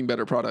they're making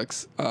better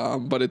products,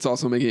 but it's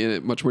also making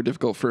it much more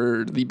difficult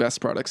for the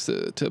best products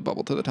to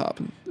bubble to the top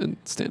and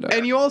stand out.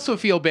 And you also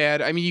feel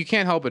bad. I mean, you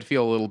can't help but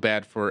feel a little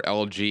bad for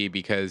LG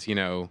because,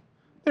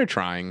 they're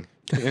trying.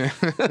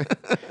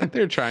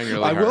 They're trying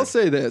really hard. I will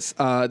say this: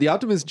 the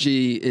Optimus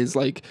G is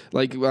like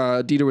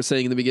Dieter was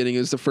saying in the beginning,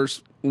 is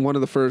one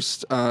of the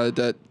first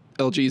that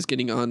LG is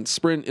getting on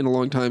Sprint in a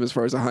long time as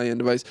far as a high-end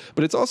device,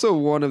 but it's also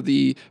one of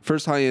the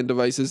first high-end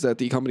devices that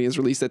the company has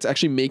released that's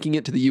actually making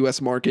it to the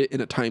U.S. market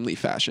in a timely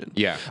fashion.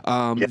 Yeah.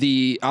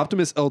 The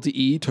Optimus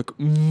LTE took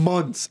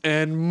months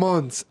and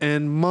months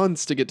and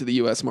months to get to the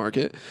U.S.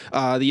 market.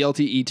 The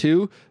LTE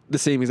 2, the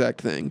same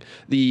exact thing.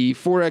 The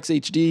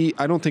 4X HD,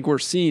 I don't think we're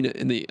seeing it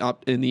in the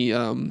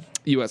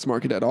U.S.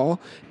 market at all.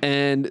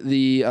 And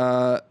the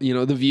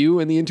the View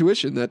and the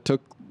Intuition that took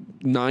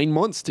 9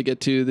 months to get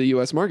to the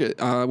U.S. market,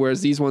 whereas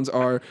these ones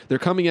they're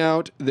coming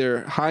out,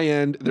 they're high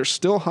end, they're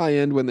still high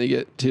end when they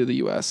get to the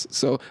U.S.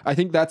 So I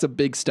think that's a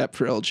big step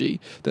for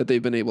LG that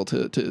they've been able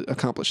to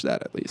accomplish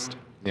that at least.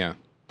 Yeah.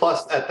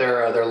 Plus, at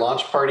their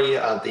launch party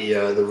at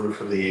the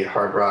roof of the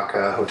Hard Rock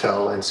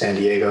Hotel in San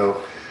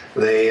Diego,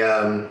 they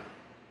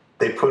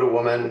put a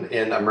woman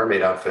in a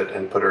mermaid outfit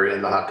and put her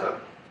in the hot tub.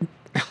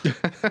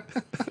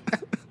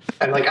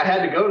 And I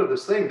had to go to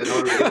this thing in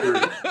order to get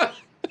her.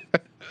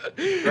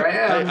 Here I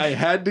am. I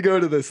had to go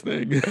to this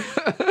thing.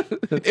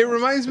 It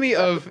reminds me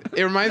of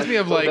when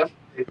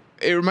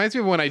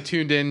I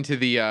tuned into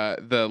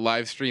the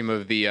live stream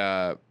of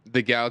the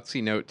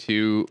Galaxy Note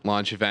 2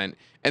 launch event,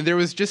 and there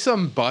was just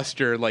some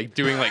buster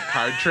doing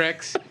card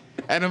tricks,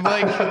 and I'm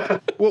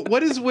like,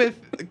 what is with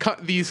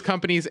these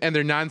companies and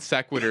their non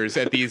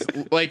sequiturs at these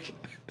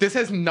This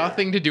has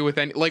nothing to do with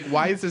any.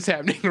 Why is this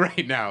happening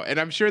right now? And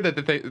I'm sure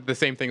that the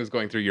same thing was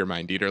going through your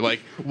mind, Dieter.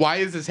 Why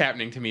is this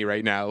happening to me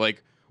right now?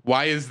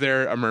 Why is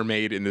there a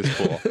mermaid in this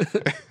pool?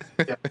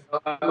 Yeah.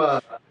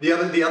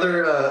 The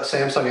other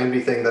Samsung Envy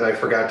thing that I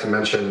forgot to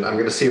mention, I'm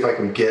going to see if I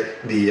can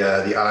get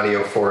the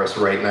audio for us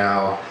right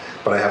now,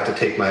 but I have to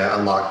take my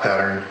unlock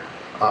pattern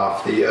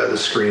off the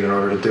screen in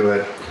order to do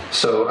it.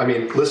 So, I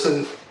mean,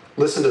 listen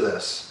to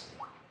this.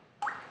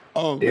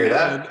 Oh, you hear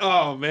that?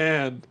 Oh,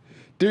 man.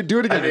 Dude, do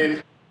it again. I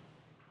mean,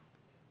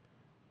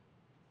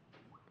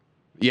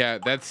 yeah,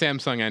 that's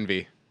Samsung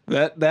Envy.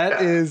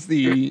 That is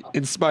the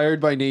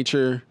inspired by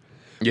nature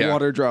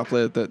water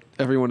droplet that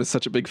everyone is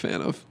such a big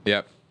fan of.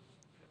 Yep.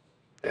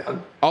 Yeah.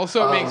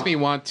 Also, it makes me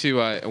want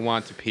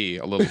to pee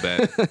a little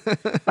bit.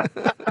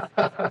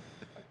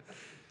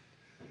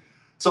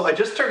 So I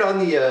just turned on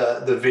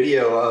the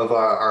video of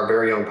our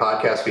very own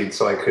podcast feed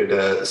so I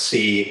could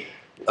see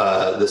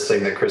this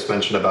thing that Chris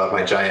mentioned about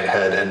my giant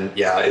head. And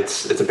yeah,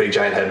 it's a big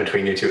giant head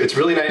between you two. It's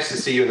really nice to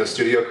see you in the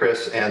studio,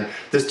 Chris. And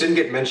this didn't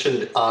get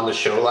mentioned on the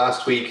show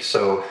last week.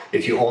 So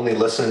if you only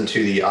listen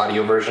to the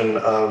audio version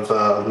of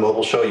the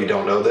mobile show, you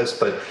don't know this.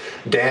 But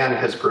Dan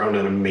has grown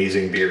an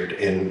amazing beard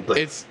in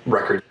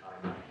record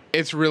time.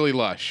 It's really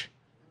lush.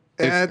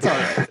 It's all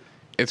right.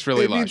 It's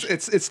really lush.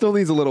 It still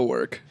needs a little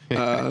work.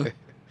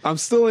 I'm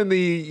still in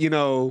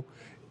the,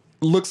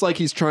 looks like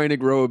he's trying to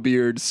grow a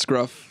beard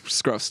scruff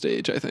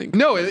stage, I think.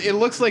 No, it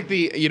looks like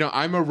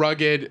I'm a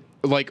rugged,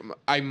 like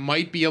I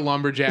might be a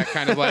lumberjack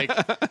kind of like,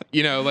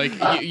 you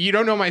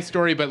don't know my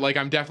story, but like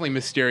I'm definitely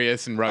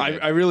mysterious and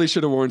rugged. I really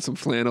should have worn some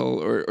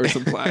flannel or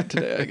some plaid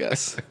today, I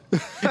guess.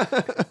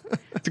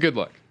 It's a good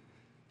look.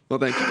 Well,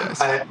 thank you guys.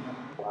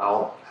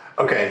 Wow.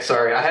 Okay,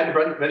 sorry. I had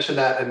to mention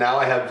that, and now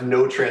I have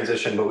no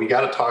transition, but we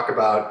got to talk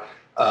about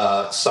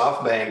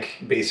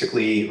SoftBank,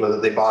 basically,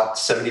 whether they bought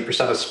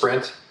 70% of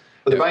Sprint.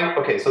 But they're buying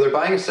a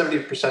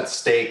 70%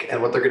 stake,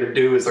 and what they're going to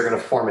do is they're going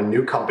to form a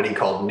new company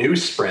called New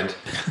Sprint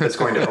that's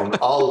going to own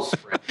all of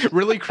Sprint.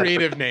 Really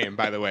creative name,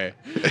 by the way.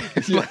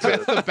 That's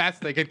the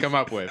best they could come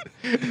up with.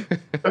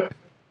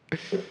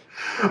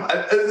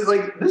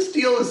 This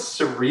deal is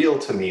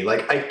surreal to me.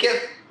 Like, I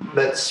get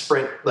that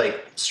Sprint,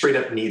 straight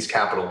up needs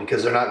capital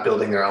because they're not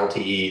building their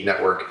LTE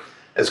network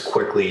as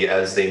quickly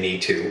as they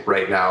need to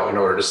right now in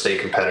order to stay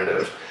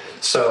competitive.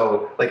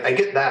 So, I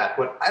get that.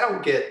 What I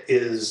don't get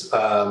is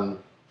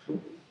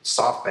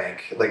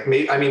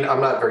SoftBank.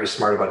 I'm not very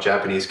smart about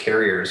Japanese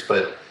carriers,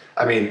 but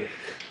I mean,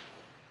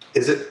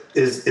 is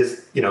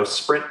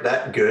Sprint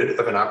that good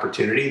of an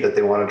opportunity that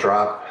they want to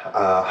drop?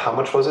 How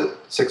much was it?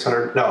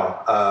 600?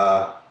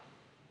 No,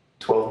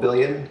 12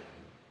 billion.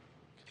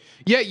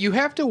 Yeah, you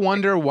have to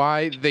wonder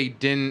why they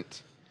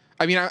didn't.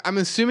 I mean, I'm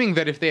assuming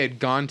that if they had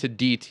gone to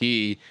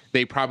DT,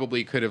 they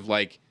probably could have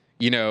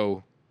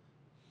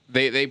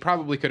they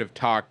probably could have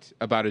talked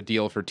about a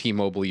deal for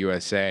T-Mobile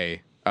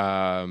USA.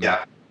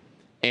 Yeah.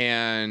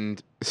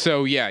 And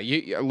so, yeah,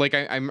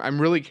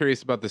 I'm really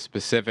curious about the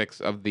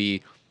specifics of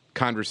the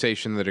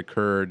conversation that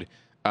occurred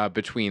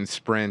between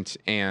Sprint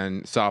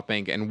and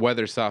SoftBank and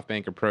whether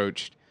SoftBank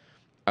approached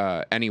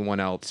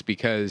anyone else,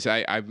 because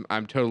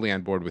I'm totally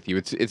on board with you.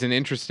 It's an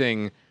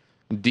interesting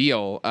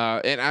deal,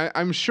 and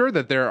I'm sure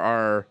that there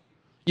are,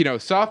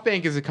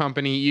 SoftBank is a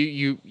company.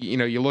 You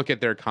look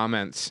at their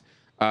comments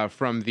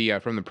from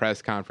the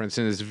press conference,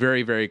 and it's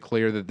very, very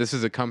clear that this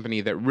is a company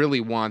that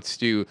really wants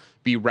to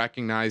be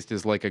recognized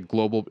as like a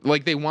global,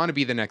 they want to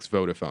be the next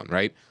Vodafone,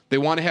 right? They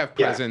want to have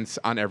presence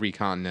on every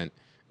continent,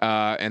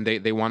 and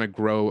they want to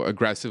grow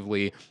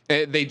aggressively.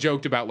 They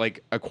joked about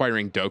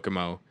acquiring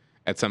Docomo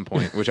at some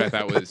point, which I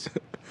thought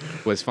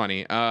was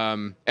funny.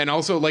 And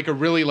also a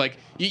really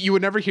you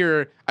would never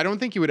hear. I don't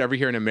think you would ever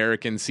hear an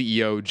American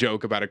CEO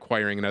joke about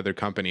acquiring another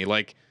company,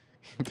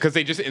 because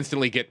they just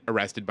instantly get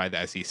arrested by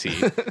the SEC.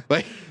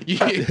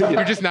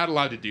 You're just not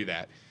allowed to do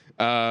that.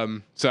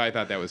 So I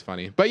thought that was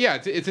funny. But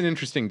yeah, it's an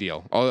interesting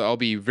deal. I'll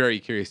be very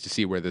curious to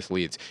see where this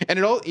leads. And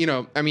it all,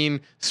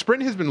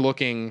 Sprint has been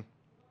looking.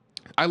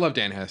 I love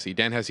Dan Hesse.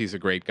 Dan Hesse is a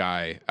great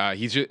guy.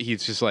 He's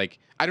just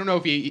I don't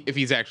know if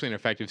he's actually an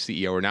effective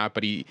CEO or not,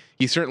 but he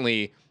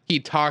certainly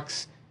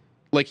talks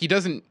he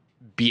doesn't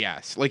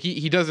BS.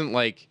 He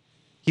doesn't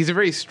he's a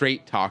very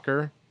straight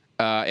talker,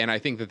 and I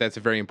think that that's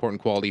a very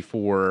important quality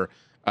for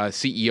a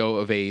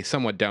CEO of a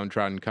somewhat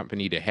downtrodden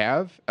company to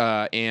have.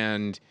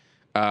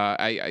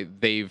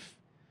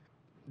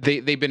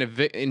 They've been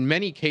in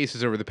many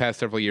cases over the past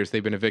several years.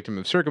 They've been a victim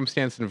of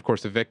circumstance, and of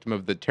course, a victim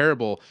of the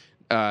terrible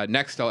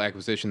Nextel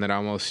acquisition that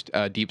almost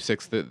deep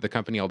sixed the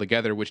company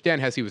altogether, which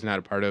Dan Hesse was not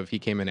a part of. He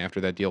came in after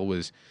that deal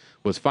was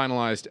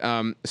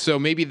finalized. So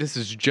maybe this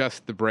is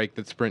just the break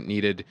that Sprint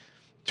needed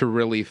to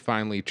really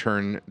finally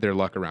turn their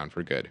luck around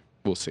for good.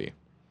 We'll see.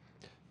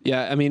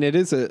 Yeah, I mean, it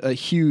is a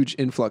huge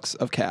influx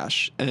of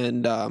cash,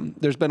 and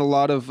there's been a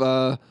lot of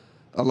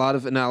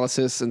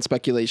analysis and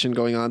speculation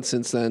going on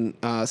since then,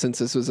 since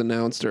this was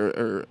announced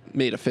or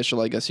made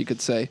official, I guess you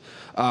could say.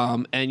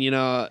 And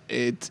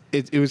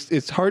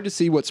it's hard to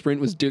see what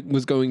Sprint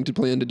was going to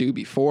plan to do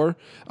before,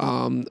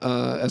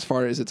 as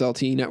far as its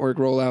LTE network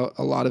rollout.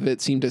 A lot of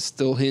it seemed to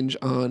still hinge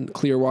on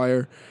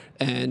Clearwire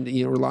and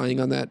relying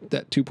on that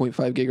 2.5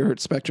 gigahertz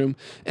spectrum.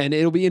 And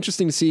it'll be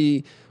interesting to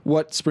see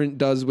what Sprint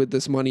does with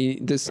this money,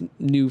 this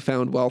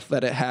newfound wealth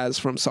that it has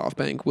from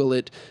SoftBank. Will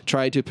it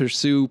try to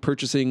pursue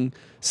purchasing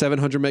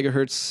 700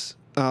 megahertz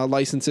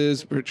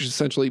licenses, which is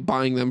essentially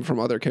buying them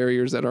from other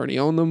carriers that already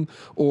own them?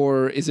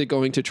 Or is it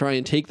going to try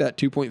and take that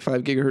 2.5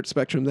 gigahertz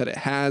spectrum that it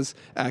has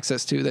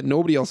access to, that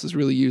nobody else is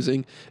really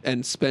using,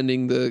 and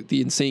spending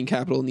the insane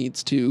capital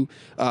needs to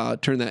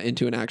turn that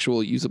into an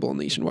actual usable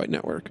nationwide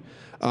network?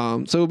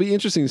 So it'll be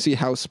interesting to see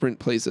how Sprint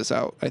plays this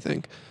out, I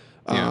think.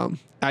 Yeah.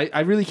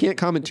 I really can't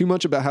comment too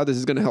much about how this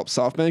is going to help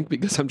SoftBank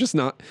because I'm just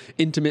not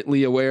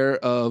intimately aware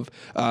of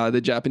the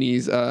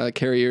Japanese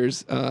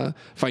carriers'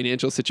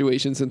 financial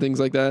situations and things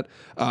like that.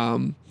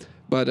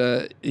 But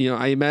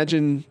I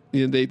imagine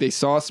they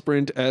saw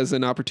Sprint as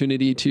an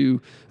opportunity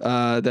to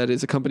that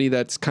is a company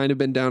that's kind of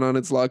been down on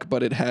its luck,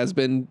 but it has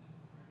been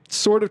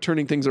sort of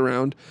turning things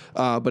around,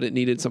 but it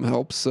needed some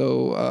help.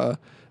 So.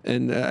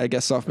 And I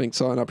guess SoftBank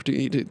saw an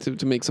opportunity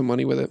to make some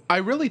money with it. I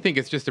really think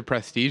it's just a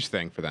prestige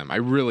thing for them. I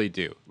really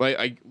do.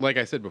 Like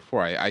I said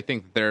before, I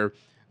think they're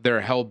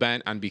hell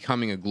bent on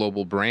becoming a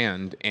global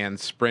brand, and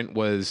Sprint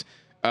was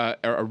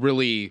a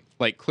really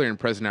clear and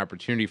present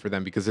opportunity for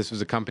them because this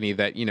was a company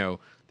that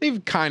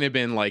they've kind of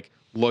been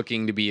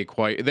looking to be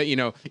acquired.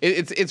 That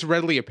it's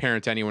readily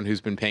apparent to anyone who's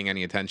been paying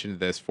any attention to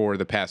this for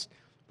the past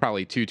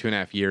probably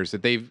 2.5 years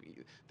that they've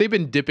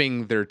been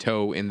dipping their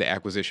toe in the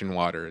acquisition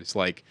waters.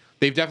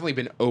 They've definitely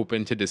been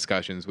open to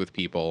discussions with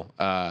people.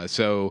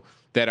 So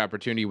that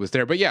opportunity was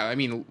there. But yeah, I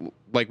mean,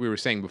 like we were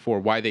saying before,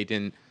 why they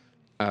didn't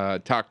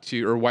talk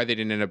to, or why they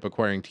didn't end up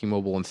acquiring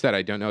T-Mobile instead,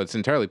 I don't know. It's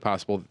entirely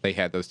possible that they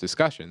had those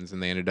discussions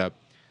and they ended up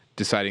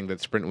deciding that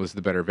Sprint was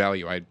the better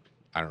value. I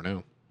don't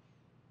know.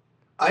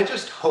 I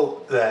just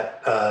hope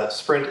that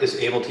Sprint is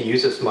able to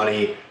use this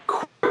money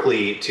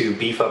quickly to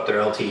beef up their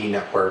LTE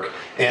network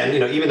and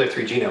even their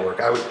 3G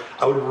network.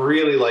 I would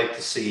really like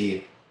to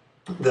see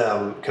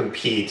them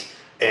compete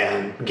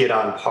and get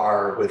on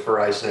par with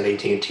Verizon and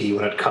AT&T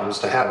when it comes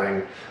to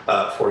having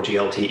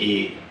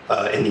 4G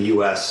LTE in the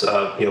U.S.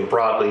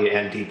 Broadly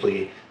and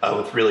deeply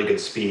with really good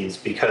speeds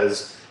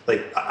because.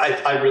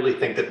 I really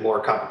think that more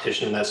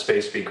competition in that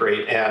space would be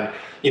great. And,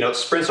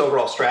 Sprint's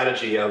overall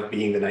strategy of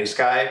being the nice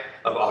guy,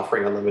 of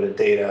offering unlimited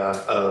data,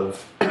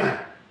 of,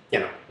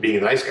 being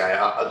the nice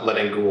guy,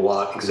 letting Google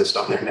Wallet exist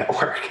on their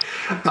network.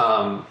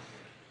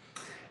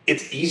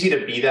 It's easy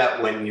to be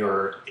that when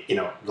you're,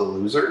 the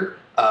loser.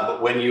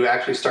 But when you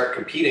actually start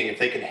competing, if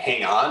they can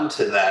hang on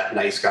to that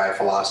nice guy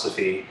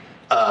philosophy,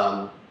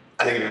 I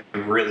think it'd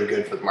be really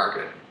good for the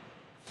market.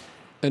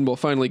 And we'll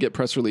finally get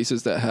press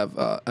releases that have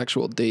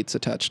actual dates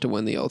attached to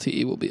when the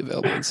LTE will be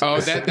available. Oh,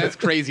 that's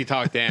crazy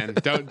talk, Dan.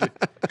 Don't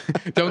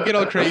get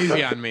all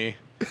crazy on me.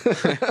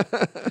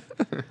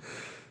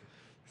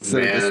 So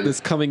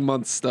this coming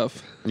month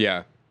stuff.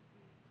 Yeah.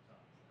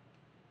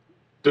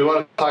 Do we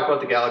want to talk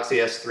about the Galaxy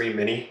S3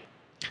 Mini?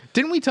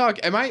 Didn't we talk?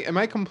 Am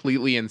I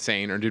completely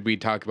insane, or did we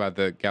talk about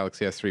the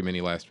Galaxy S3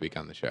 Mini last week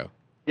on the show?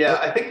 Yeah,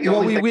 I think the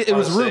only thing it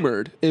was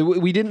rumored.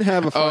 We didn't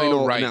have a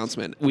final right.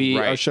 announcement.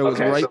 Our show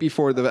was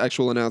before the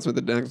actual announcement.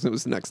 The announcement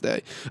was the next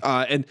day.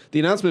 And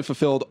the announcement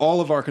fulfilled all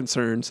of our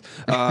concerns.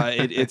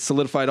 It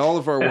solidified all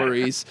of our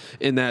worries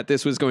in that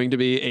this was going to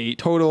be a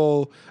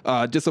total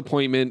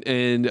disappointment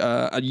and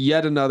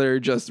yet another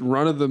just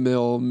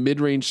run-of-the-mill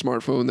mid-range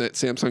smartphone that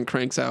Samsung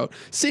cranks out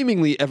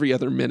seemingly every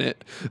other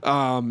minute.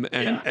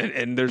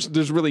 And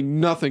there's really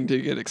nothing to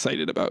get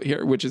excited about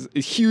here, which is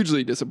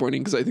hugely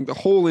disappointing because I think the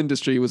whole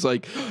industry was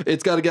like,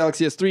 it's got a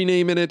Galaxy S3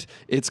 name in it.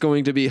 It's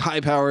going to be high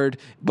powered,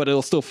 but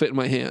it'll still fit in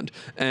my hand.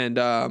 And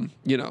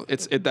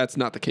that's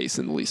not the case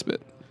in the least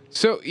bit.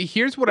 So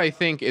here's what I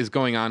think is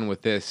going on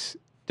with this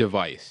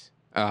device.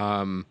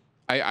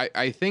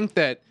 I think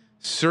that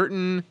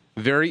certain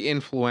very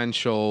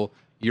influential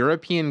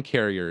European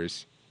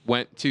carriers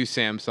went to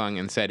Samsung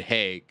and said,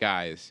 "Hey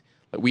guys,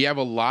 we have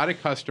a lot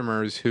of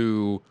customers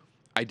who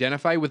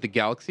identify with the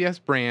Galaxy S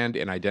brand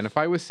and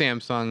identify with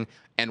Samsung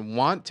and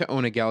want to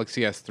own a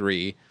Galaxy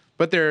S3."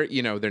 But they're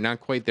not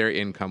quite there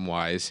income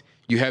wise.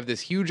 You have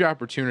this huge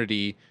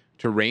opportunity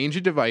to range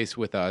a device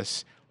with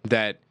us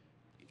that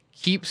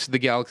keeps the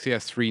Galaxy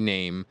S3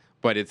 name,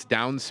 but it's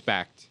down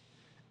spec'd,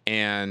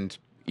 and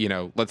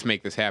let's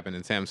make this happen.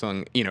 And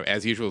Samsung,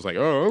 as usual, is like,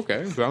 oh,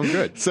 okay, sounds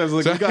good. Sounds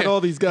like we got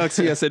all these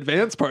Galaxy S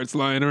Advanced parts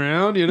lying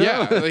around,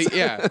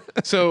 Yeah.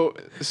 So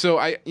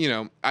I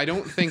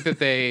don't think that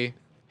they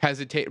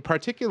hesitate,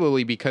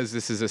 particularly because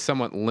this is a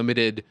somewhat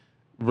limited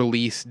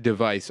release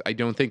device. I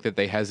don't think that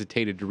they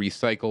hesitated to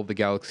recycle the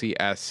Galaxy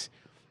S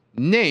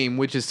name,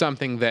 which is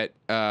something that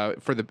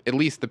for at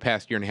least the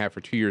past year and a half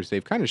or 2 years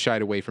they've kind of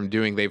shied away from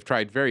doing. They've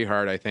tried very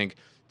hard, I think,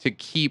 to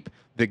keep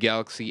the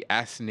Galaxy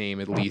S name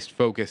at least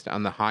focused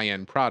on the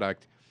high-end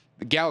product.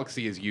 The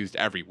Galaxy is used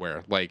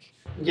everywhere.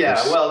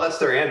 That's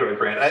their Android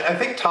brand. I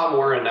think Tom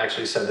Warren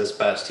actually said this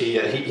best. He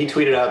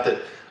tweeted out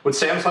that what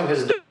Samsung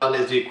has done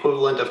is the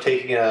equivalent of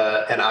taking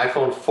an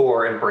iPhone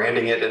 4 and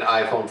branding it an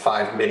iPhone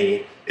 5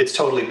 mini. It's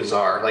totally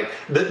bizarre.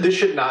 This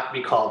should not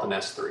be called an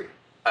S3.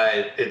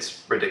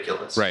 It's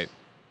ridiculous. Right.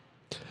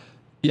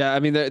 Yeah,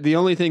 I mean, the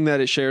only thing that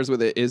it shares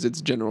with it is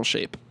its general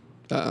shape.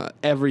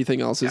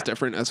 Everything else is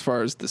different as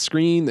far as the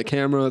screen, the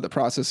camera, the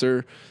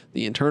processor,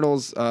 the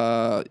internals,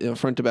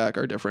 front to back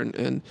are different.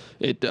 And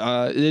it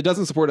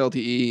doesn't support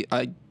LTE.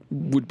 I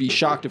would be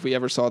shocked if we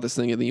ever saw this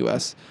thing in the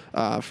U.S.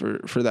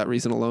 For that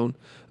reason alone.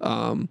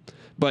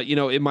 But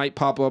it might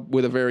pop up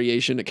with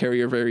a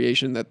carrier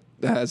variation that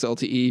has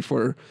LTE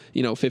for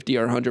 $50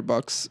 or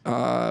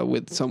 $100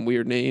 with some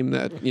weird name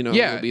that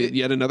will be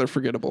yet another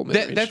forgettable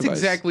mid-range That's device.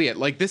 exactly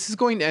it. This is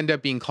going to end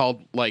up being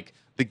called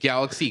the the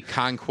Galaxy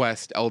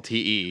Conquest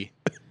LTE.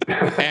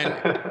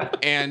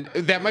 And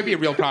that might be a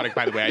real product,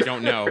 by the way. I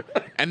don't know.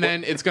 And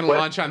then it's going to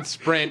launch on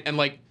Sprint, and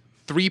like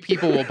 3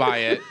 people will buy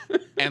it.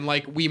 And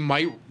like we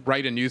might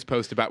write a news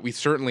post about. We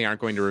certainly aren't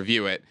going to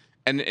review it,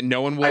 and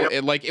no one will.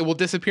 It will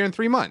disappear in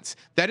 3 months.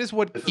 That is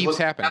what keeps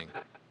happening.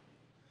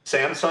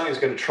 Samsung is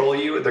going to troll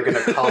you. They're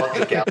going to call it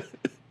the Galaxy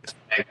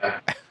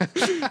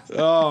Mega.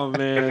 Oh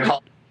man.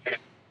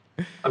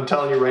 I'm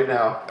telling you right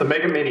now, the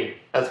Mega Mini.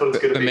 That's what it's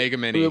going to be. The Mega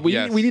Mini. We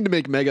Yes. need to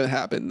make Mega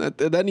happen.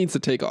 That needs to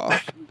take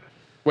off.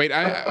 Wait,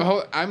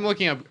 I'm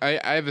looking up. I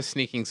have a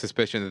sneaking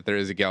suspicion that there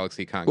is a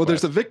Galaxy Conquest. Well,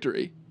 there's a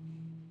Victory.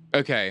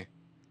 Okay.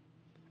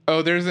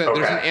 Oh, there's an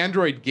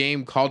Android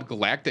game called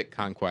Galactic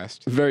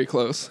Conquest. Very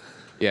close.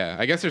 Yeah,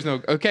 I guess there's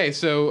no. Okay,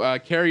 so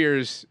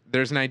carriers,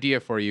 there's an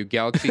idea for you.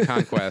 Galaxy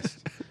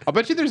Conquest. I'll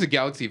bet you there's a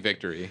Galaxy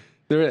Victory.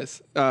 There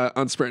is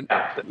on Sprint.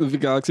 The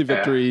Galaxy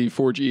Victory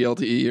 4G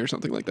LTE or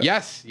something like that.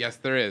 Yes,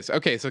 there is.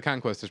 Okay, so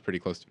Conquest is pretty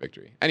close to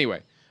Victory.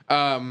 Anyway,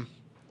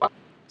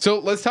 so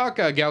let's talk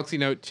Galaxy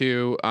Note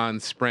 2 on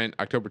Sprint,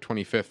 October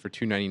 25th for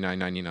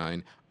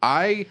 $299.99.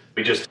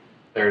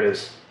 There it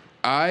is.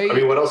 I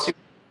mean, what else?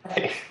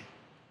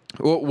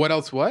 What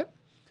else? What?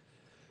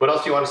 What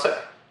else do you want to say?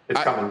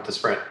 It's coming to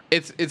Sprint.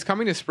 It's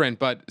coming to Sprint,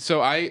 but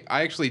so I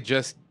actually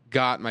just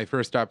got my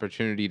first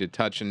opportunity to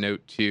touch a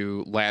Note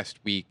 2 last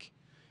week.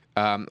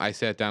 I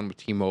sat down with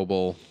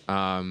T-Mobile,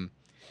 and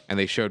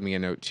they showed me a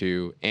Note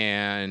 2,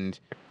 and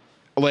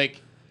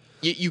like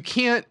you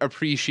can't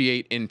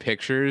appreciate in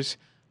pictures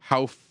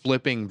how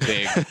flipping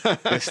big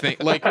this thing.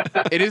 Like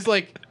it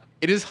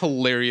is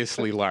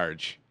hilariously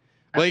large.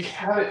 Like I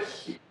have it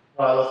here.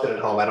 I left it at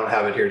home. I don't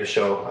have it here to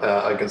show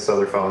against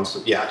other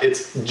phones. Yeah,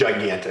 it's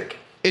gigantic.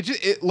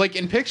 It like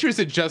in pictures,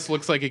 it just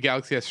looks like a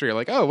Galaxy S3. You're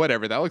like, oh,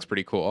 whatever, that looks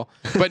pretty cool.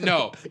 But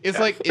no, it's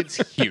like it's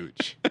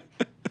huge.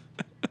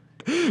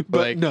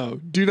 But like, no,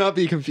 do not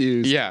be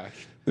confused. Yeah.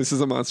 This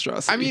is a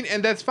monstrosity. I mean,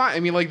 and that's fine. I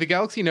mean, like the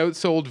Galaxy Note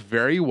sold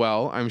very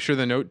well. I'm sure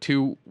the Note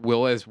 2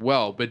 will as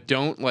well. But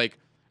don't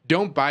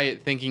buy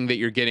it thinking that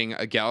you're getting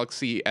a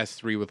Galaxy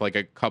S3 with like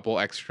a couple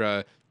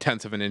extra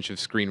tenths of an inch of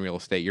screen real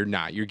estate. You're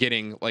not. You're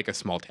getting like a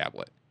small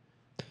tablet.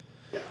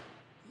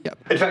 Yep.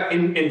 In fact,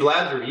 in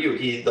Vlad's review,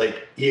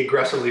 he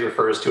aggressively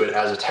refers to it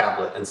as a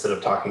tablet instead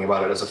of talking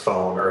about it as a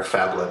phone or a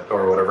phablet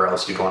or whatever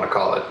else you'd want to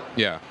call it.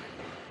 Yeah.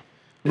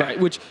 Right,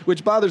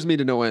 which bothers me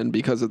to no end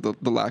because of the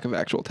lack of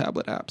actual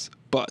tablet apps.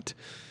 But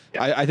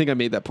I think I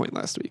made that point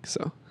last week.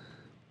 So.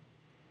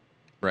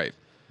 Right.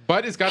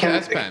 But it's got the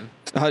S Pen.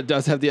 It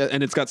does have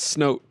and it's got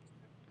Snote.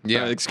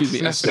 Yeah. Excuse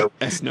me, S Note.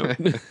 I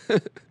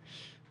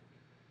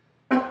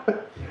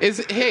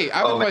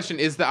have a question.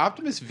 Is the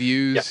Optimus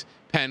Views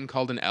pen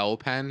called an L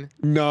pen?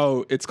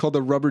 No, it's called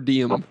a Rubber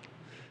Diem.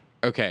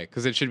 Okay,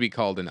 because it should be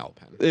called an L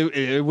pen.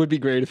 It would be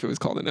great if it was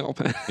called an L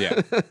pen.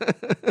 Yeah.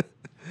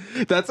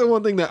 That's the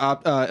one thing that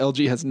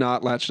LG has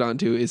not latched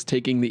onto is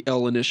taking the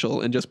L initial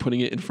and just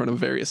putting it in front of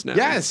various nouns.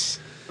 Yes.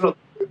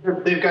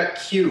 They've got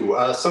Q.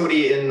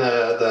 Somebody in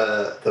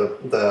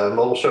the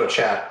mobile show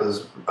chat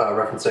was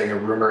referencing a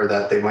rumor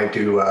that they might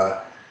do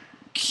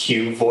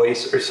Q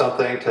voice or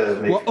something to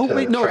make.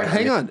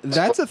 Hang on.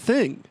 That's a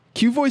thing.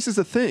 Q voice is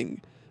a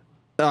thing.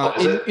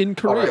 In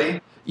Korea.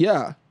 Already?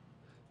 Yeah.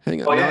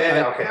 Hang on. Oh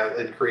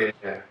okay. In Korea.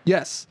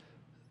 Yeah.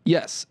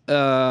 Yes.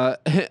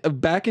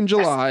 Back in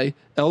July,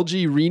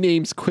 LG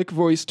renames Quick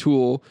Voice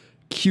tool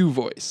Q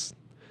Voice,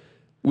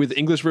 with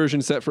English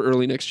version set for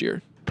early next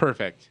year.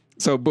 Perfect.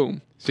 So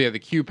boom. So you have the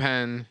Q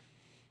pen.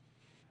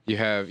 You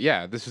have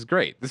this is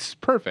great. This is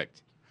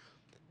perfect.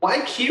 Why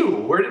Q?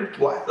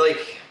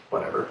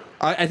 Whatever.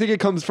 I think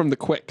it comes from the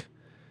Quick.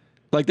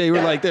 Like they're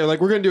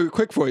like we're gonna do a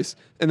Quick Voice,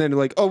 and then they're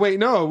like, oh wait,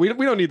 no, we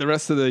don't need the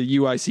rest of the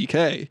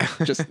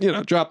UICK. Just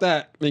drop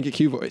that, make it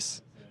Q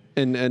Voice,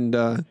 and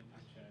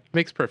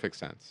makes perfect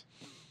sense.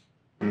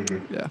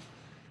 Mm-hmm. Yeah.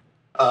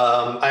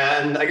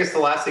 And I guess the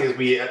last thing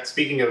is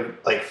speaking of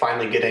like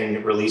finally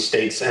getting release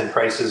dates and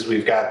prices,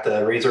 we've got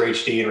the Razer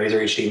HD and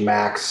Razer HD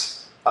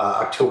Max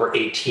October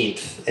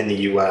 18th in the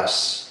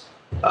US.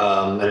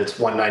 And it's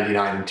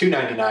 $199 and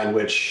 $299,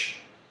 which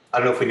I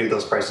don't know if we knew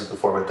those prices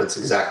before, but that's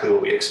exactly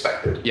what we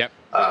expected. Yep.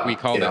 We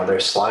called it. They're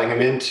slotting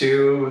them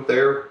into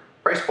their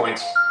price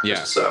points.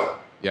 Yeah. So.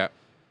 Yeah.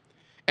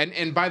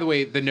 And by the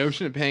way, the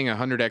notion of paying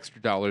 $100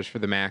 extra for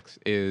the Max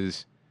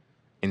is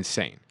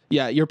insane.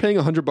 Yeah, you're paying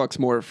 $100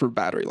 more for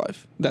battery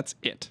life. That's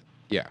it.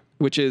 Yeah.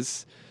 Which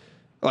is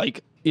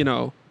like,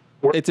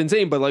 it's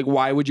insane, but like,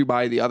 why would you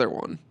buy the other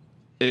one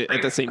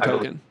at the same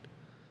token?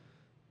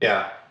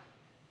 Yeah.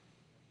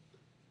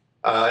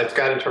 It's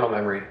got internal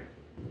memory.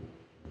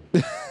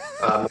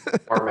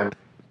 More memory.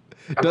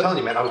 I'm telling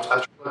you, man, I was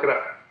trying to look it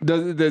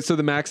up. So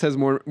the Max has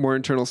more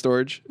internal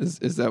storage?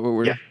 Is that what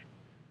we're... Yeah.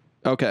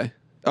 Okay.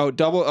 Oh,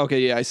 double... Okay,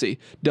 yeah, I see.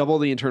 Double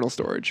the internal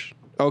storage.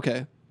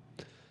 Okay.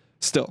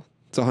 Still,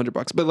 it's $100.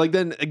 But like,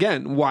 then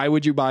again, why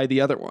would you buy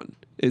the other one?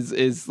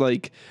 Is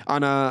like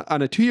on a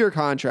 2-year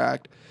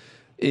contract,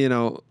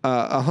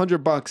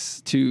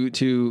 $100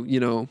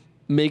 to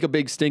make a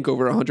big stink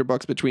over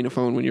 $100 between a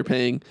phone when you're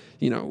paying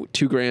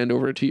 $2,000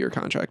 over a 2-year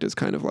contract is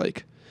kind of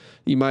like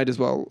you might as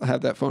well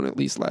have that phone at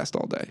least last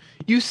all day.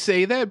 You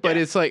say that, but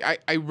it's like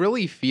I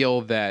really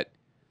feel that.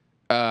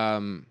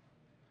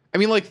 I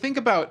mean, like, think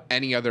about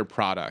any other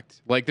product.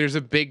 Like, there's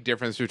a big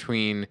difference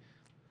between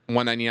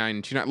 $199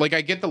 and $299. Like,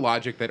 I get the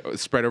logic that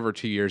spread over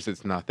 2 years,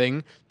 it's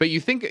nothing. But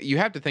you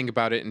have to think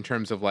about it in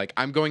terms of, like,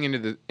 I'm going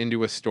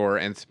into a store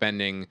and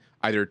spending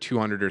either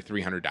 $200 or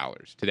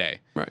 $300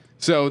 today. Right.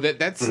 So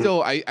that's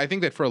still, I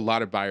think that for a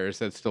lot of buyers,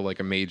 that's still like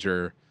a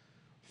major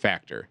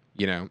factor.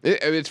 You know,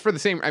 it's for the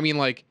same. I mean,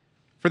 like,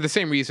 for the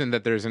same reason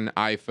that there's an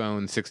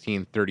iPhone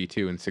 16,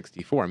 32, and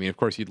 64. I mean, of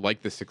course, you'd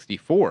like the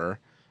 64.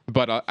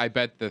 But I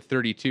bet the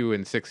 32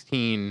 and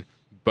 16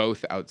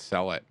 both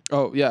outsell it.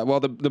 Oh yeah, well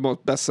the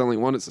most best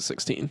selling one is the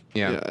 16.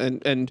 Yeah.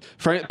 And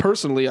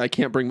personally, I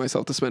can't bring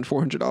myself to spend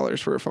 $400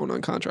 for a phone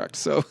on contract.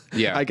 So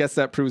yeah, I guess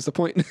that proves the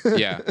point.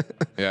 Yeah.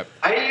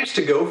 I used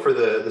to go for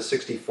the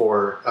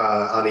 64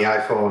 on the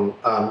iPhone,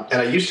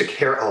 and I used to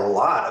care a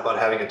lot about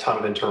having a ton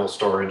of internal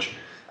storage.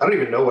 I don't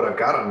even know what I've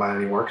got on mine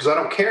anymore because I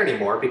don't care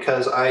anymore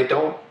because I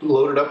don't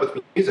load it up with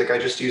music. I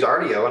just use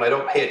audio and I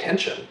don't pay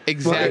attention.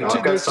 Exactly.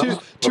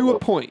 Well, to a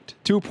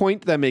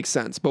point that makes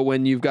sense. But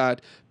when you've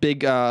got big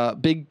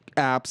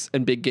apps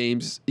and big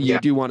games, you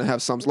do want to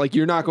have some. Like,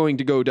 you're not going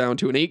to go down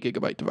to an 8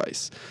 gigabyte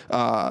device.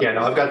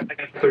 I've got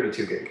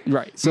 32 gig.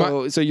 Right.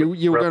 So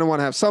you're going to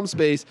want to have some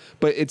space,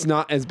 but it's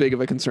not as big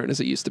of a concern as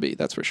it used to be.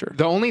 That's for sure.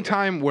 The only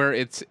time where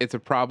it's a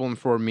problem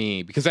for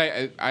me, because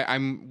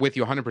I'm with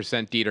you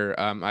 100%, Dieter.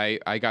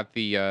 I got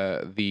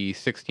the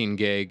 16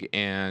 gig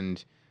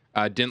and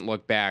didn't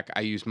look back.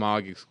 I use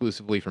Mog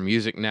exclusively for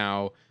music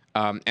now.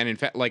 And in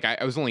fact, like,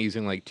 I was only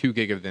using like 2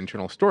 gig of the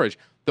internal storage.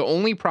 The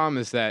only problem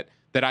is that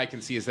I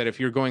can see is that if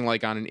you're going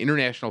like on an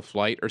international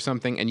flight or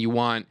something and you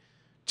want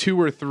 2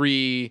 or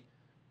 3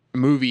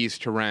 movies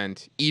to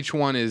rent, each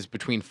one is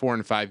between 4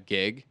 and 5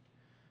 gig.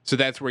 So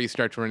that's where you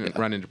start to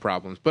run into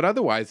problems. But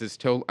otherwise, it's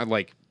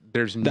like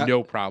there's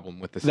no problem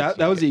with the 16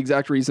 that was the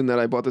exact reason that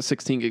I bought the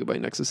 16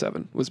 gigabyte Nexus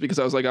 7, was because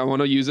I was like, I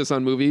want to use this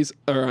on movies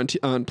or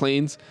on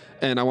planes,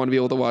 and I want to be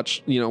able to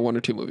watch 1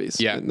 or 2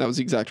 movies. Yeah, and that was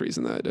the exact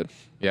reason that I did.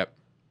 Yep.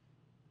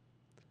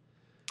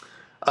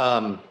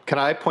 Can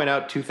I point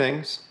out 2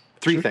 things?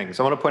 3 things.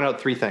 I want to point out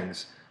 3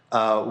 things.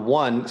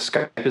 One,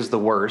 Skype is the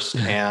worst,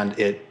 and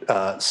it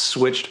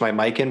switched my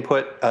mic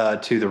input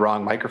to the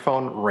wrong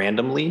microphone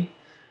randomly,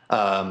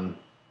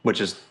 which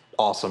is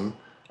awesome.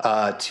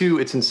 2,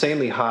 it's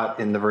insanely hot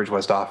in the Verge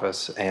West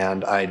office,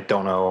 and I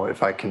don't know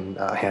if I can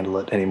handle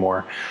it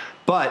anymore.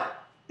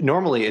 But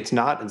normally, it's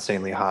not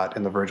insanely hot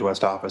in the Verge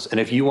West office. And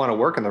if you want to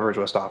work in the Verge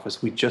West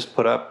office, we just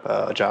put up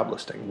a job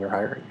listing. We're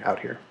hiring out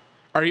here.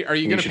 Are you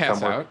going to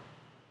pass out?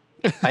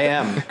 I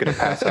am going to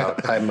pass out.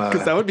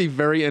 Because that would be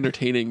very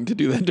entertaining to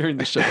do that during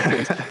the show.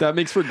 That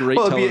makes for great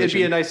television. It'd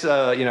be a nice,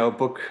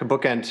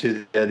 bookend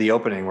to the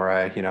opening where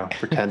I,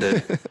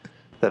 pretended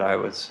that I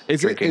was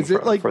drinking is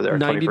it like for their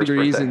 90 21st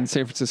degrees birthday. in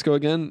San Francisco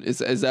again?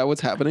 Is that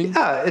what's happening?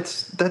 Yeah,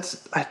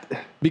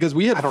 because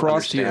we had frost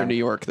understand. here in New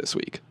York this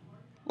week.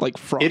 Like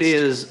frost. It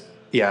is,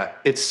 yeah.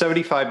 It's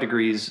 75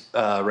 degrees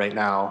right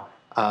now.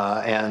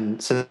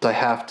 And since I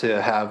have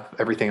to have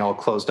everything all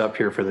closed up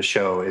here for the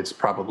show, it's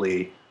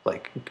probably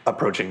like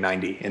approaching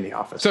 90 in the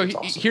office. So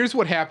here's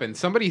what happened.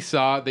 Somebody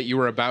saw that you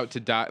were about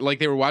to die. Like,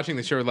 they were watching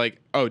the show like,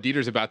 oh,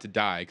 Dieter's about to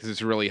die because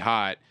it's really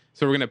hot.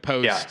 So we're going to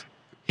post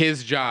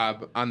his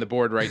job on the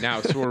board right now.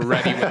 So we're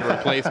ready with a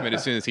replacement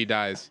as soon as he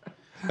dies.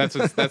 That's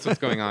what's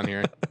going on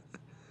here.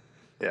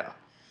 Yeah.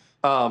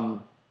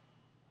 I'm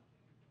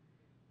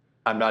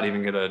not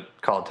even going to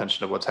call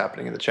attention to what's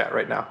happening in the chat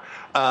right now.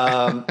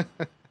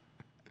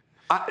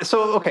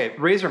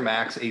 Razer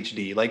Max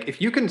HD. Like, if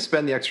you can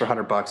spend the extra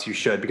 $100, you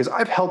should, because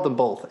I've held them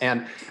both.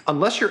 And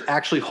unless you're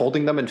actually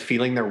holding them and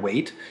feeling their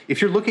weight,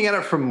 if you're looking at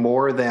it from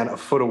more than a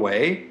foot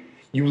away,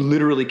 you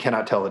literally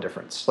cannot tell the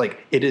difference.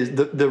 Like, it is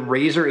the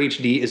Razer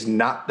HD is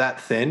not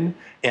that thin,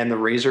 and the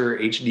Razer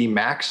HD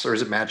Max, or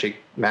is it Magic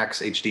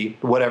Max HD,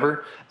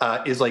 whatever,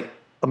 is like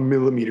a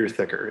millimeter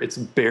thicker. It's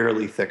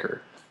barely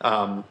thicker.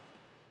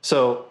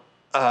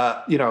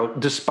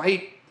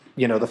 Despite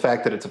the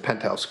fact that it's a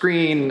penthouse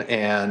screen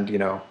and,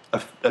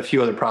 a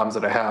few other problems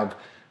that I have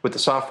with the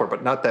software,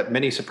 but not that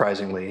many,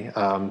 surprisingly.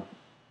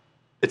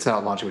 It's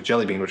not launching with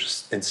Jelly Bean, which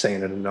is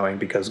insane and annoying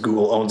because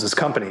Google owns this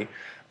company.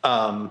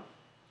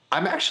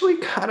 I'm actually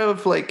kind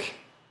of like,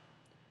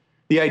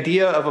 the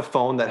idea of a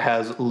phone that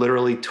has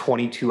literally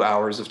 22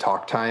 hours of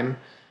talk time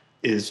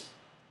is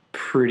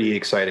pretty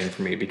exciting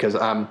for me because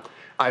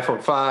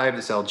iPhone 5,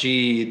 this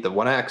LG, the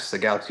One X, the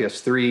Galaxy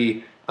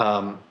S3,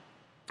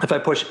 if I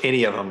push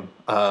any of them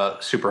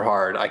super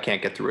hard, I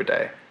can't get through a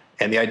day.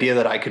 And the idea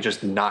that I could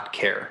just not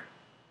care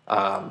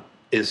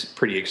is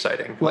pretty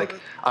exciting. Like,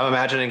 I'm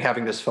imagining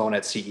having this phone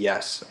at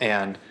CES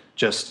and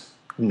just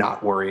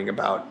not worrying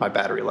about my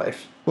battery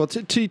life. Well,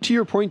 to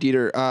your point,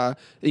 Dieter,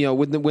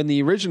 when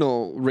the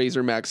original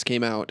Razr Max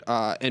came out,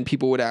 and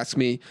people would ask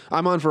me,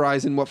 I'm on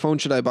Verizon, what phone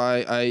should I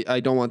buy? I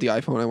don't want the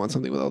iPhone, I want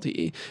something with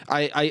LTE.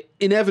 I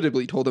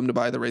inevitably told them to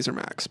buy the Razr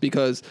Max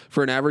because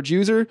for an average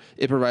user,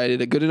 it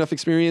provided a good enough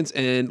experience,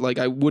 and like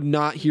I would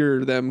not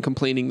hear them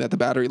complaining that the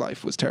battery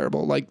life was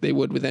terrible like they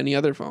would with any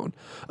other phone.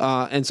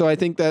 And so I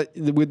think that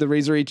with the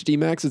Razr HD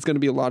Max, it's going to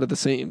be a lot of the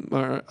same.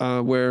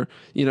 Where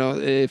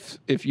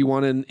if you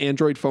want an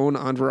Android phone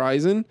on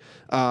Verizon.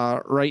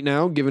 Right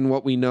now, given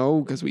what we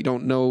know, because we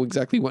don't know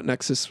exactly what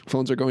Nexus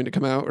phones are going to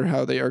come out or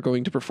how they are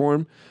going to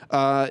perform,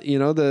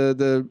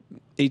 the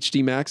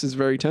HD Max is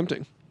very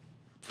tempting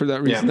for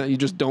that reason that you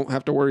just don't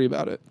have to worry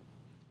about it.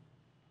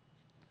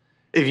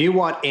 If you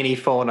want any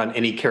phone on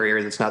any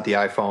carrier that's not the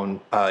iPhone,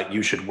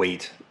 you should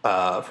wait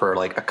for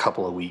like a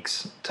couple of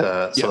weeks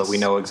so that we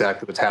know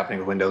exactly what's happening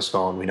with Windows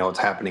Phone. We know what's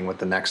happening with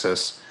the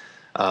Nexus.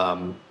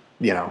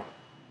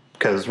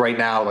 Because right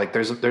now, like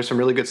there's some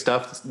really good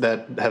stuff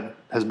that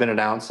has been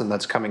announced and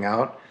that's coming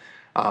out,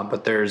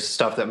 but there's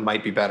stuff that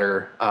might be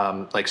better,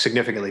 like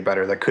significantly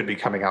better, that could be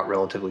coming out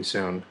relatively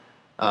soon.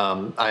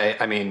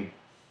 I mean,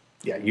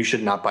 you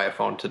should not buy a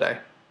phone today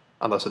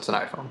unless it's an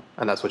iPhone,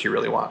 and that's what you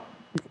really want.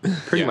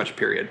 Pretty much,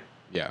 period.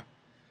 Yeah.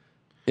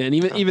 And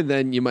even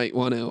then, you might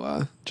want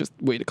to just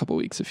wait a couple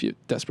weeks if you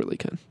desperately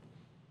can.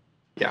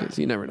 Yeah, because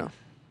you never know.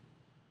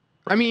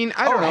 I mean,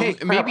 I don't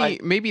know.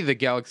 Maybe the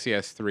Galaxy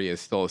S3 is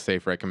still a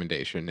safe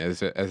recommendation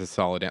as a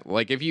solid.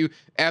 Like, if you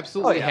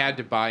absolutely had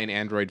to buy an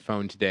Android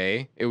phone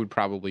today, it would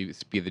probably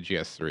be the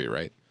GS3,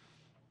 right?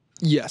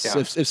 Yes. Yeah.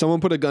 If someone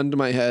put a gun to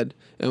my head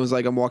and was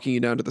like, "I'm walking you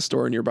down to the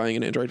store and you're buying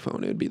an Android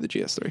phone," it would be the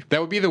GS3. That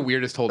would be the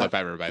weirdest holdup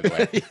ever, by the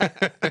way.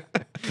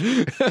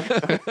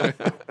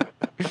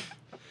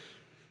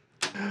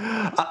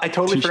 I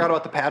totally forgot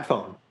about the Pad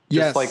phone.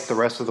 Just like the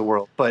rest of the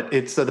world. But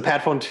it's the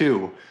Pad phone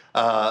 2.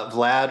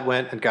 Vlad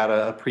went and got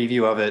a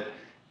preview of it,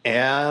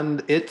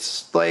 and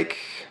it's like,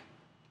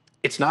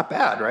 it's not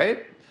bad,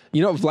 right?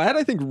 Vlad,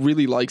 I think,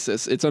 really likes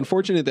this. It's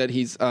unfortunate that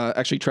he's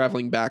actually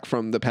traveling back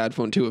from the Pad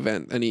Phone 2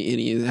 event, and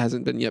he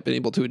hasn't been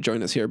able to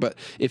join us here. But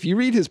if you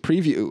read his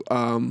preview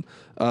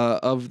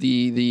of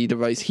the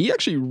device, he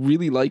actually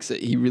really likes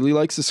it. He really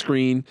likes the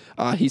screen.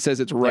 He says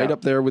it's right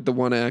up there with the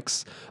One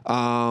X.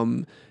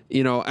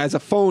 As a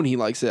phone, he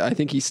likes it. I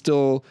think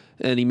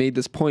and he made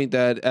this point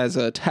that as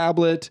a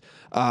tablet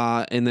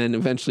and then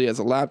eventually as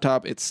a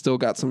laptop, it's still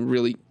got some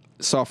really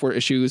software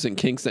issues and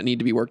kinks that need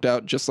to be worked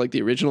out, just like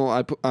the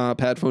original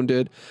Pad phone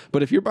did.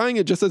 But if you're buying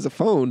it just as a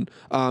phone,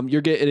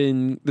 you're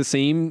getting the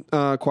same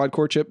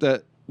quad-core chip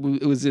that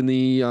was in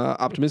the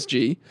Optimus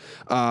G.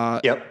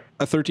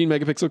 A 13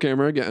 megapixel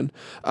camera again.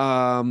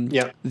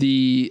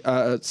 The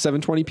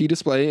 720p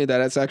display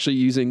that's actually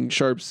using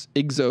Sharp's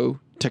IGZO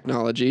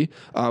technology,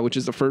 which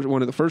is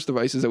one of the first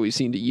devices that we've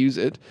seen to use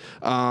it.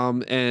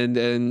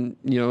 And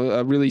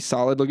a really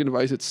solid looking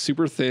device. It's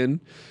super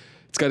thin.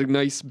 It's got a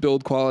nice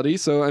build quality.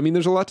 So, I mean,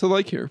 there's a lot to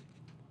like here.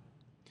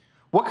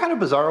 What kind of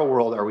bizarro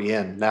world are we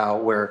in now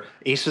where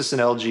Asus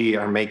and LG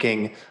are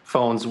making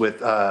phones with,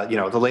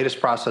 the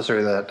latest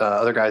processor that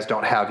other guys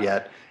don't have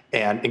yet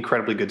and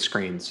incredibly good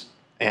screens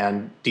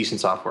and decent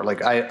software?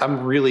 Like,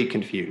 I'm really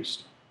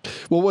confused.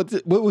 Well,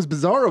 what was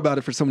bizarre about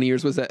it for so many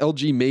years was that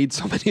LG made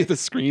so many of the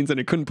screens and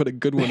it couldn't put a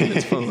good one in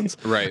its phones.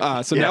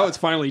 Right. So now it's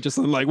finally just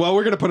like, well,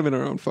 we're going to put them in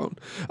our own phone.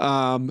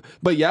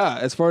 But yeah,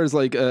 as far as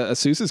like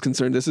Asus is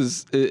concerned, this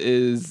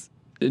is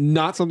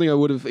not something I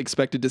would have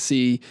expected to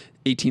see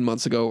 18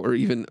 months ago or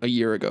even a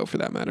year ago, for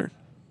that matter.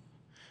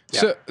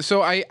 Yeah.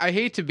 So I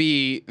hate to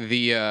be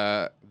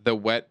the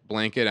wet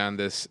blanket on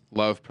this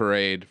love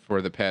parade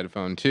for the Pad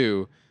phone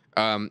 2,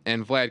 and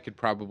Vlad could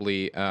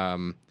probably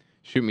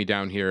shoot me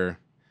down here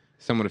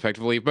somewhat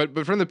effectively,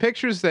 but from the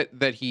pictures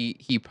that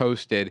he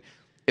posted,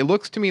 it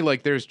looks to me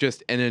like there's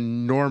just an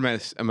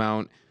enormous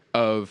amount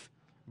of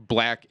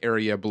black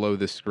area below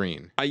the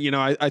screen.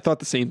 I thought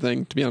the same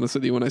thing, to be honest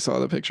with you, when I saw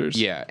the pictures.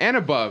 Yeah, and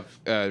above,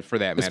 for that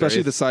matter.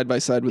 Especially the side by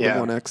side with the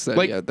One X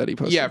that he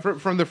posted. Yeah,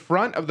 from the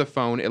front of the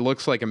phone, it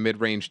looks like a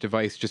mid-range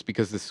device just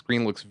because the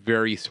screen looks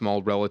very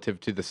small relative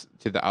to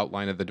the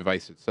outline of the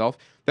device itself.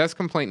 That's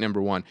complaint number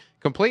one.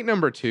 Complaint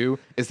number two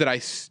is that I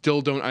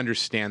still don't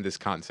understand this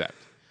concept.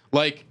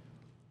 Like,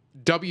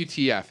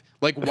 WTF?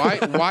 Like,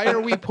 why are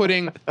we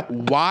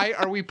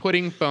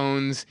putting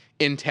phones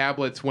in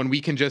tablets when we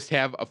can just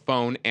have a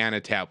phone and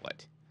a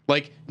tablet?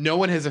 Like, no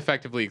one has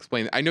effectively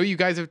explained it. I know you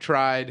guys have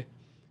tried,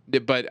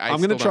 but I'm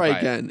going to try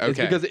again. Okay. It's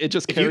because it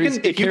just carries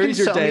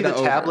your data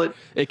over. Tablet,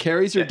 it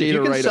carries your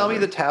data right over. If you can sell me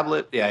the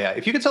tablet,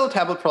 if you could sell a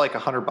tablet for like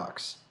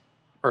 $100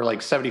 or like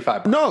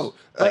 $75. No,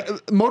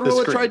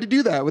 Motorola tried to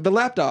do that with the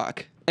lap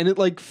dock, and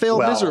it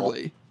failed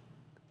miserably.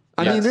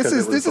 I mean, this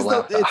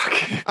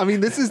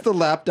is the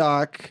lap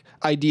dock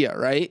idea,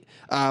 right?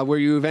 Where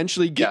you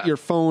eventually get your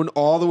phone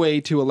all the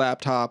way to a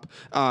laptop,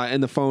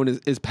 and the phone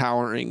is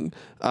powering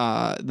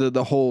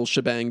the whole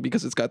shebang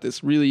because it's got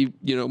this really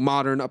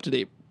modern, up to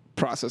date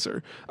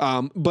processor.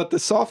 But the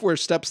software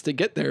steps to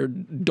get there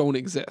don't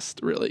exist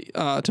really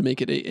to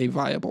make it a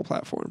viable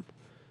platform.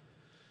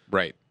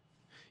 Right.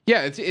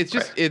 Yeah, it's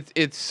just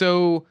it's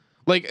so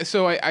like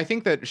so. I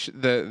think that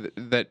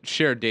that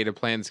shared data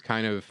plans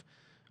kind of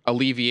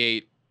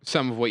alleviate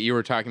some of what you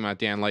were talking about,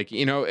 Dan. Like,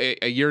 you know,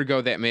 a year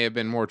ago that may have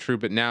been more true,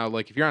 but now,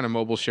 like, if you're on a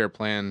mobile share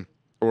plan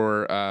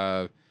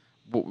or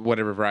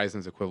whatever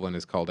Verizon's equivalent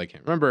is called, I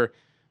can't remember,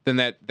 then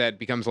that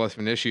becomes less of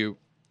an issue.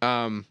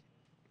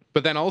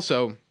 But then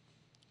also,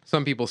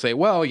 some people say,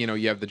 well, you know,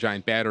 you have the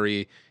giant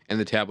battery and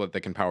the tablet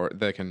that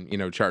can you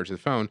know, charge the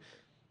phone.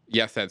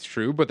 Yes, that's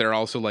true, but there are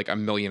also like a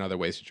million other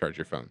ways to charge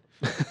your phone.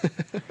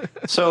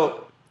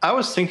 So I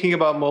was thinking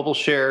about mobile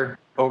share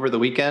over the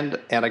weekend,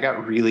 and I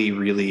got really,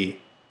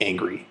 really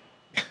angry.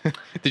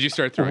 Did you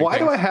start throwing Why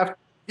things?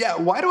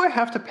 do I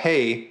have to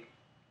pay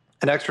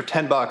an extra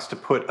 $10 to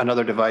put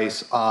another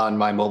device on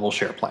my mobile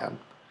share plan,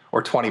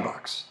 or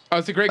 $20? Oh,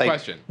 it's a great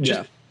question.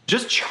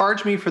 Just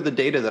charge me for the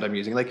data that I'm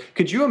using. Like,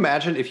 could you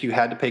imagine if you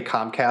had to pay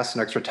Comcast an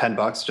extra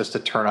 $10 just to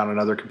turn on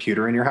another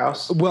computer in your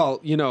house?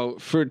 Well, you know,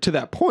 to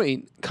that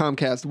point,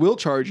 Comcast will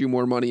charge you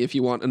more money if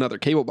you want another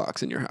cable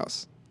box in your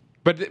house.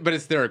 But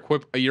it's their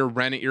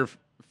you're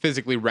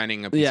physically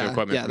renting a piece of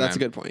equipment. Yeah, that's a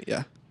good point.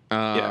 Yeah.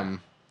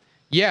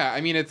 Yeah,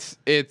 I mean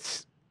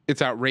it's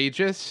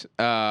outrageous.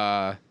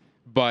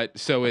 But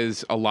so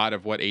is a lot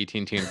of what AT&T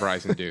and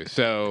Verizon do.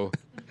 So,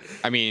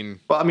 I mean,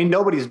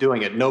 nobody's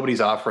doing it.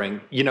 Nobody's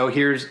offering, you know,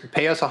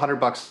 pay us $100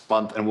 a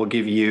month and we'll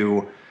give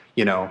you,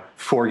 you know,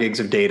 4 gigs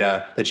of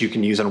data that you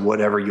can use on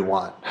whatever you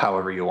want,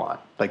 however you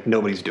want. Like,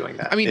 nobody's doing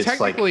that. I mean,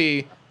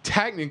 technically,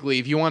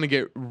 if you want to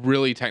get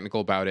really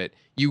technical about it,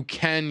 you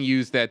can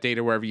use that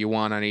data wherever you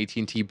want on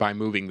AT&T by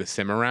moving the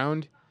SIM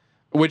around.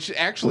 Which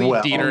actually,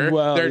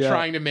 Dieter, they're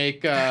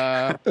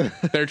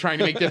trying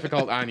to make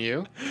difficult on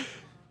you.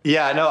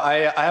 Yeah, no,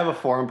 I have a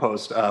forum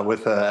post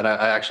and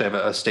I actually have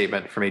a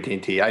statement from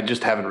AT&T. I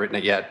just haven't written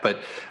it yet, but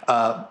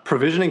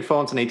provisioning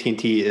phones in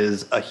AT&T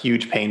is a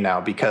huge pain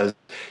now because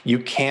you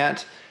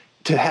can't.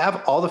 To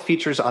have all the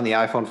features on the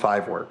iPhone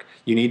 5 work,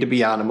 you need to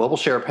be on a mobile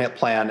share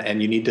plan,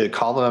 and you need to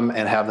call them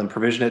and have them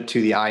provision it to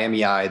the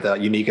IMEI, the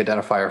unique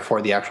identifier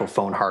for the actual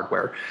phone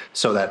hardware,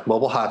 so that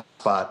mobile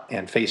hotspot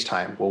and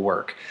FaceTime will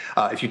work.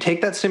 If you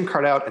take that SIM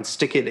card out and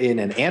stick it in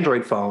an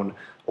Android phone,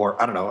 or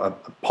I don't know, a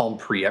Palm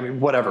Pre, I mean,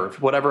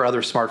 whatever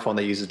other smartphone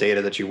that uses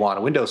data that you want,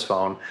 a Windows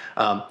phone,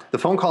 the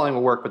phone calling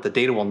will work, but the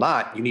data will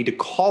not. You need to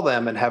call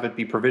them and have it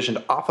be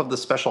provisioned off of the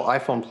special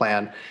iPhone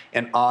plan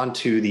and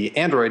onto the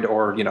Android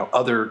or, you know,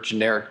 other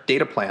generic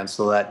data plans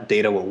so that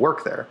data will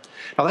work there.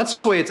 Now, that's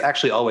the way it's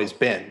actually always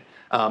been.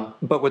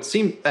 But what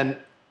seemed, and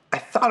I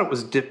thought it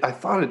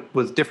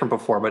was different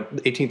before, but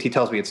AT&T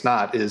tells me it's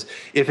not, is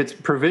if it's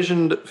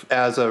provisioned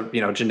as a, you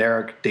know,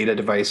 generic data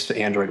device to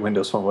Android,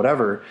 Windows Phone,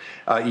 whatever,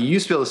 you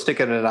used to be able to stick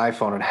it in an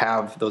iPhone and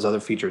have those other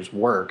features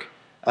work.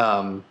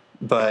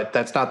 But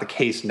that's not the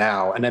case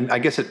now. And then I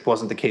guess it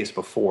wasn't the case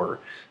before.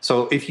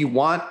 So if you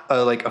want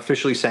a like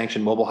officially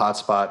sanctioned mobile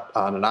hotspot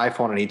on an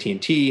iPhone and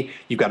AT&T,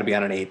 you've got to be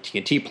on an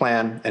AT&T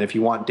plan. And if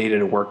you want data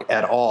to work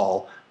at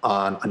all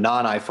on a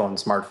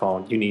non-iPhone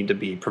smartphone, you need to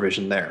be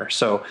provisioned there.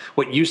 So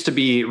what used to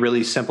be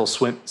really simple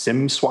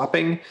SIM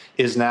swapping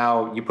is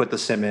now you put the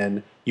SIM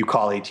in, you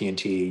call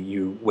AT&T,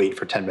 you wait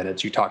for 10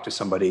 minutes, you talk to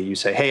somebody, you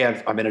say, hey,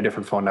 I'm in a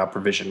different phone now,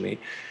 provision me.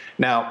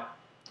 Now,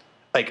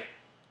 like,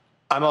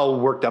 I'm all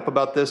worked up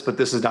about this, but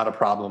this is not a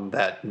problem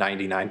that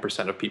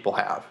 99% of people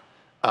have.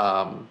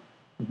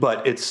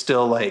 But it's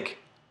still like,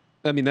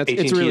 I mean, it's a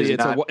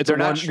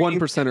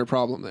 1%er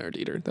problem there,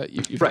 Dieter. That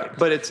you've right,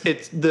 but it's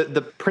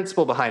the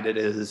principle behind it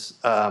is,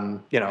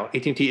 you know,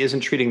 AT&T isn't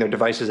treating their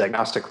devices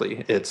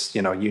agnostically. It's,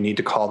 you know, you need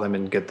to call them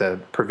and get the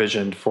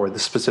provisioned for the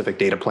specific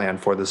data plan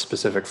for the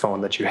specific phone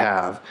that you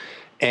have,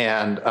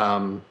 and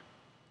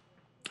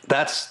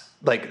that's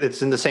like,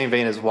 it's in the same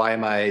vein as why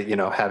am I, you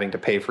know, having to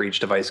pay for each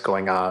device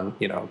going on,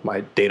 you know, my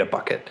data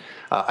bucket.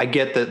 I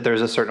get that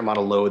there's a certain amount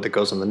of load that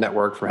goes on the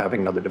network from having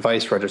another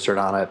device registered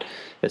on it,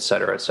 et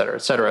cetera, et cetera,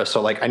 et cetera.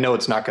 So like, I know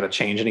it's not going to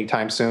change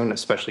anytime soon,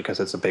 especially because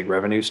it's a big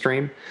revenue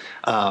stream.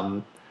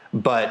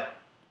 But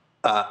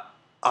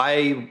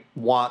I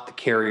want the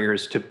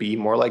carriers to be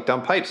more like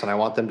dumb pipes, and I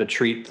want them to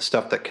treat the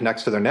stuff that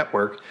connects to their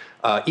network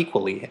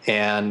equally.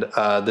 And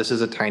this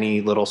is a tiny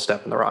little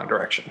step in the wrong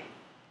direction.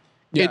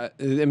 Yeah,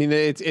 I mean,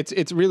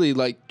 it's really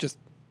like just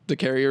the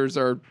carriers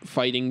are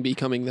fighting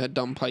becoming that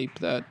dumb pipe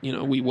that, you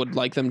know, we would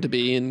like them to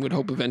be and would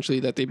hope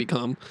eventually that they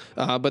become.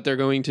 But they're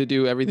going to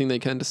do everything they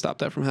can to stop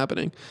that from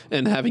happening.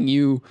 And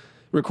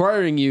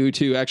requiring you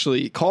to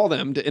actually call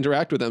them, to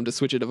interact with them, to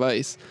switch a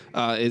device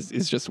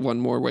is just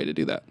one more way to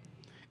do that.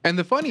 And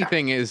the funny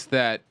thing is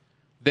that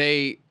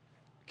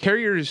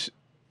carriers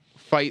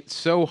fight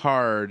so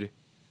hard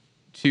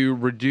to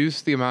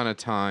reduce the amount of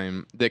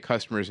time that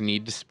customers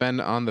need to spend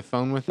on the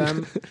phone with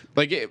them.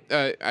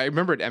 I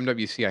remember at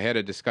MWC, I had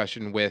a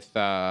discussion with,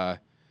 the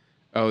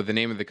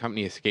name of the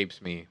company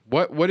escapes me.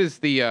 What is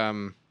the,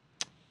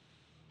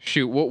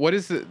 what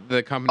is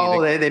the company?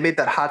 Oh, they made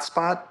that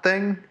hotspot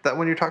thing, that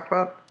one you talked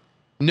about?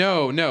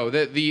 No,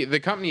 the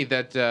company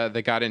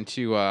that got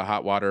into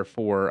hot water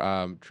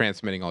for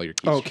transmitting all your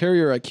keys. Oh,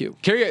 Carrier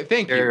IQ. Carrier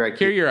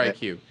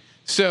IQ.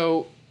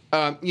 So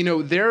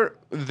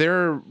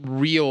Their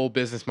real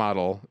business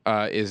model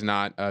is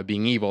not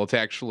being evil. It's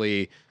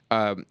actually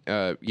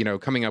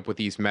coming up with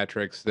these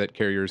metrics that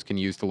carriers can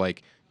use to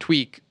like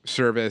tweak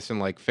service and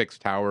like fix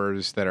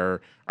towers that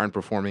aren't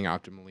performing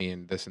optimally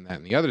and this and that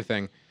and the other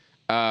thing.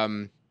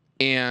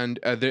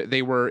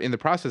 They were in the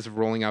process of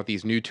rolling out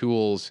these new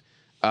tools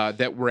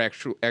that were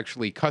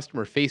actually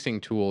customer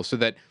facing tools, so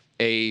that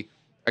a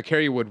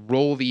carrier would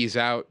roll these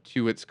out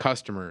to its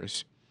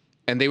customers,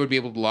 and they would be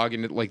able to log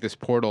into like this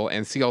portal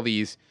and see all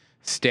these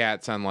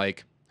stats on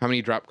like how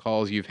many drop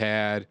calls you've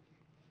had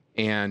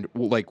and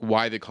like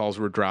why the calls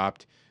were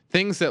dropped.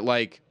 Things that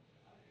like,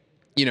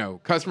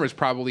 customers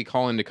probably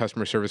call into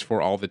customer service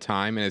for all the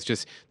time. And it's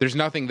just, there's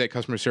nothing that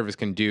customer service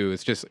can do.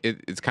 It's just,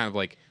 it's kind of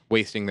like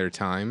wasting their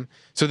time.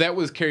 So that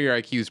was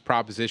Carrier IQ's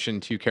proposition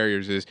to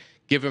carriers, is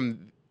give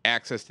them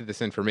access to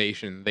this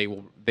information.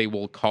 They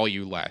will call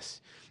you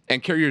less.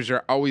 And carriers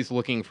are always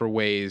looking for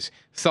ways,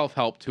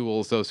 self-help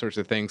tools, those sorts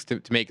of things,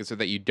 to make it so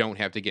that you don't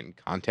have to get in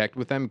contact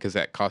with them, because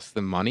that costs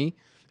them money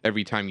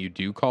every time you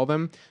do call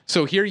them.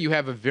 So here you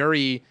have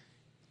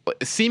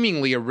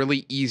seemingly a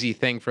really easy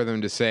thing for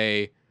them to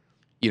say,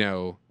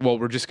 well,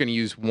 we're just going to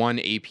use one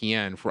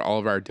APN for all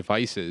of our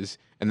devices.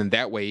 And then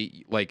that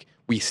way, like,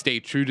 we stay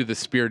true to the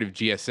spirit of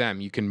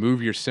GSM. You can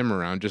move your SIM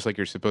around just like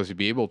you're supposed to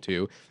be able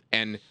to.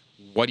 And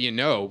what do you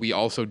know? We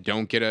also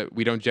don't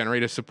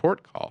generate a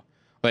support call.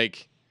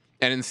 Like,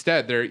 and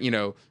instead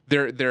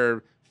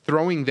they're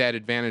throwing that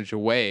advantage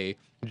away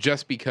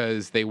just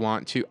because they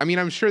want to. I mean,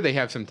 I'm sure they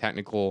have some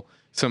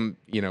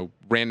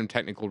random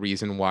technical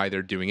reason why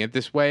they're doing it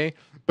this way.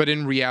 But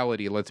in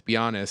reality, let's be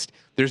honest,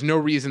 there's no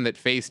reason that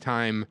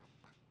FaceTime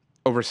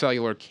over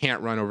cellular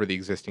can't run over the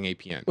existing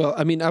APN. Well,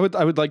 I mean, I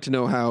would like to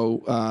know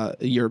how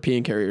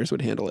European carriers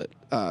would handle it,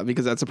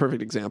 because that's a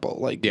perfect example.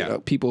 Like,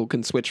 people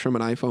can switch from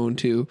an iPhone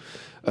to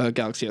a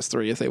Galaxy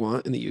S3 if they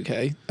want in the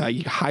UK.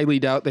 I highly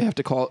doubt they have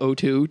to call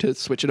O2 to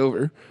switch it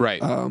over.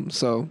 Right.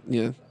 So,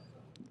 yeah,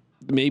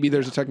 maybe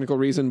there's a technical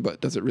reason,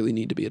 but does it really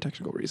need to be a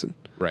technical reason?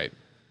 Right.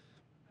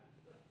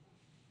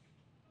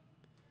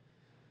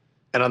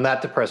 And on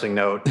that depressing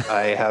note,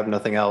 I have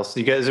nothing else.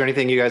 Is there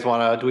anything you guys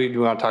want to, do we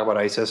want to talk about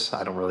ISIS?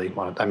 I don't really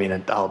want to, I mean,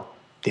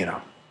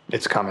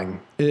 it's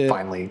coming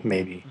finally,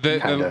 maybe.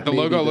 The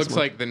logo looks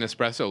like the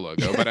Nespresso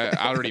logo, but I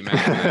already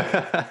mentioned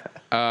that.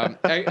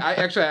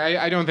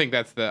 I don't think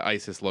that's the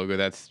ISIS logo.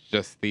 That's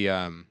just the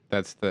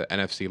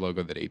NFC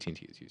logo that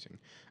AT&T is using.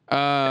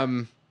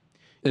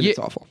 It's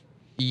awful.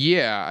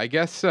 Yeah, I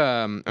guess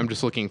I'm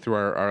just looking through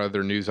our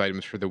other news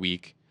items for the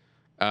week.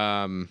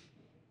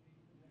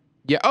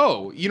 Yeah.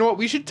 Oh, you know what?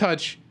 We should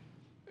touch.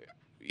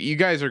 You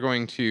guys are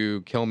going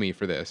to kill me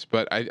for this,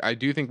 but I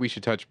do think we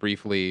should touch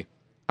briefly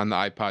on the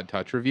iPod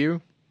Touch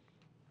review,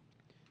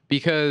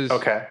 because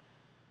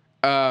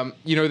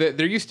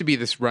there used to be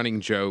this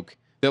running joke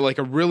that like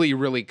a really,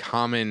 really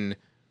common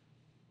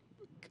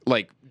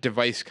like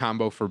device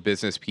combo for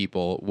business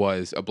people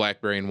was a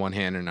BlackBerry in one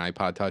hand and an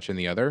iPod Touch in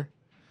the other,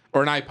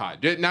 or an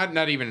iPod,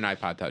 not even an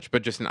iPod Touch,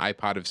 but just an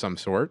iPod of some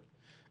sort.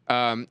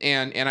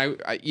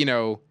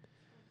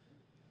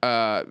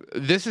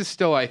 This is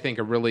still, I think,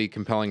 a really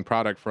compelling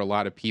product for a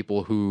lot of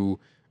people who,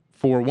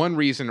 for one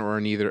reason or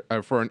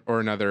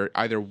another,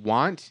 either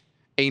want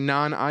a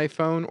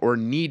non-iPhone or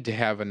need to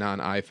have a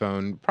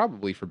non-iPhone,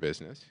 probably for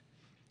business,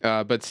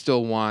 but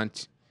still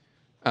want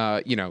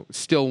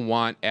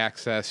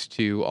access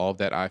to all of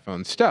that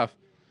iPhone stuff.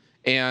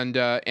 And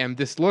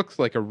this looks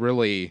like a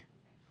really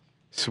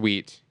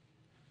sweet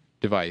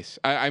device.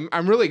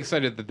 I'm really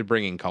excited that they're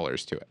bringing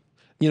colors to it.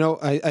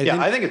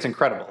 I think it's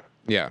incredible.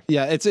 Yeah,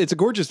 it's a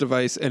gorgeous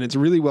device, and it's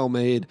really well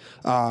made,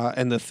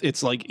 and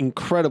it's like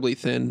incredibly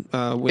thin.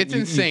 It's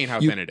insane how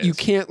thin it is. You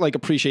can't like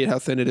appreciate how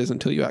thin it is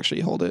until you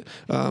actually hold it,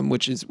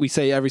 which is, we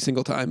say every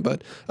single time,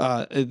 but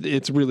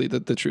it's really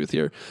the truth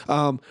here.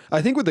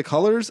 I think with the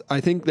colors,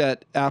 I think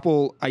that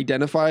Apple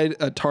identified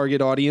a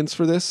target audience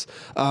for this,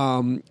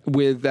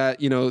 with that,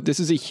 this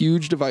is a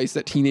huge device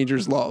that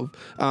teenagers love,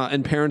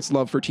 and parents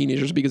love for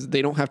teenagers, because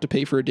they don't have to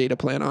pay for a data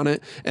plan on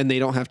it, and they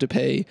don't have to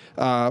pay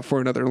for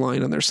another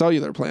line on their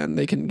cellular plan.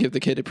 They can give the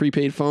kid a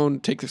prepaid phone,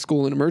 take to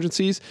school in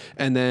emergencies,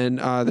 and then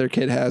their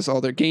kid has all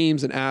their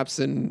games and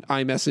apps and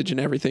iMessage and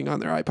everything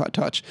on their iPod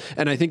Touch.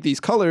 And I think these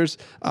colors,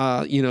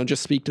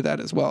 just speak to that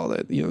as well,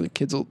 that, the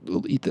kids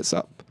will eat this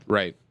up.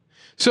 Right.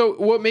 So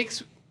what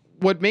makes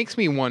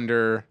me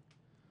wonder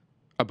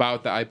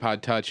about the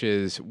iPod Touch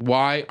is,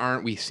 why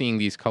aren't we seeing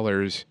these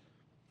colors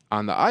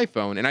on the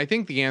iPhone? And I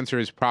think the answer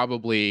is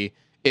probably,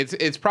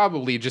 it's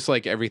probably just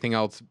like everything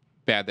else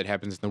bad that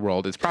happens in the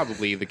world. It's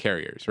probably the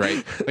carriers,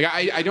 right? Like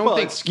I don't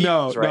think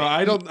SKUs,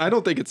 right? I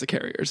don't think it's the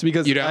carriers,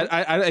 because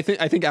I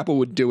think Apple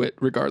would do it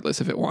regardless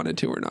if it wanted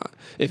to or not.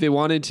 If it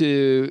wanted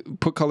to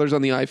put colors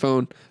on the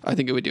iPhone, I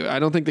think it would do it. I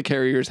don't think the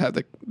carriers have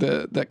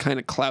that kind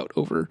of clout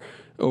over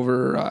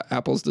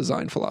Apple's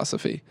design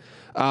philosophy.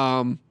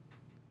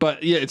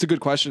 But yeah, it's a good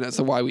question as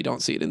to why we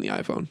don't see it in the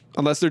iPhone,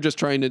 unless they're just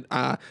trying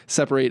to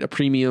separate a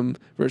premium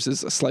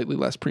versus a slightly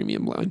less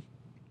premium line.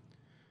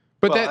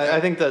 But well, I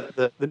think that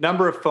the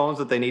number of phones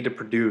that they need to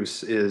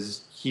produce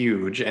is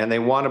huge, and they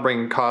want to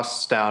bring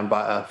costs down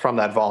from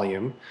that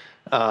volume.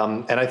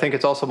 And I think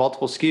it's also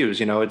multiple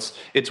SKUs. You know,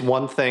 it's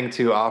one thing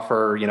to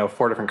offer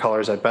 4 different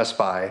colors at Best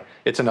Buy.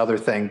 It's another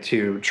thing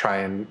to try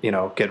and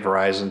get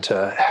Verizon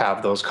to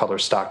have those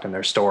colors stocked in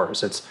their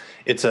stores.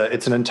 It's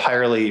an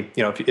entirely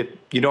if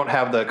you don't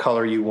have the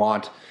color you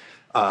want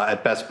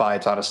at Best Buy,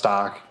 it's out of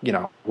stock.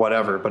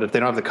 Whatever. But if they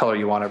don't have the color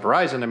you want at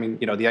Verizon, I mean,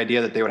 the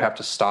idea that they would have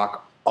to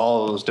stock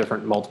all those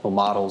different multiple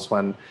models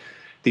when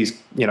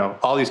these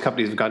all these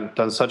companies have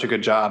done such a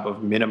good job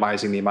of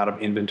minimizing the amount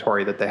of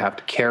inventory that they have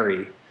to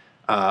carry.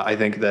 I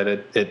think that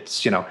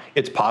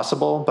it's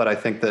possible, but I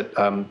think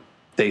that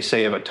they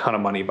save a ton of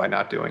money by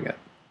not doing it.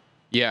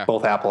 Yeah,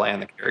 both Apple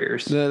and the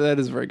carriers. That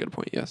is a very good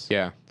point. Yes.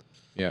 Yeah.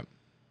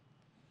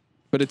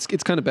 But it's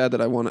kind of bad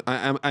that I own an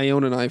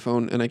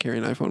iPhone and I carry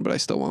an iPhone, but I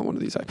still want one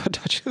of these iPod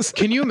Touches.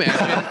 Can you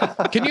imagine?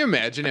 Can you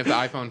imagine if the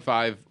iPhone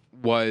 5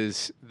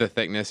 was the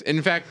thickness?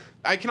 In fact,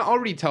 I can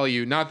already tell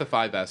you, not the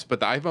 5S, but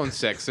the iPhone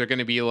 6, they're going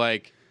to be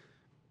like,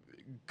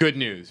 good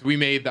news. We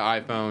made the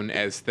iPhone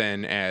as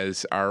thin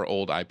as our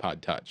old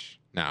iPod Touch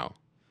now.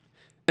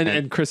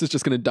 And Chris is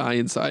just going to die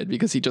inside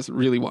because he just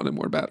really wanted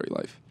more battery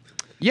life.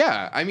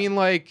 Yeah. I mean,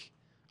 like,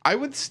 I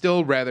would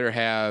still rather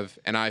have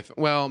an iPhone.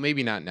 Well,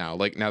 maybe not now,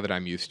 like now that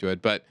I'm used to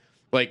it. But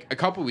like a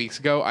couple weeks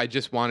ago, I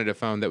just wanted a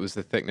phone that was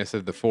the thickness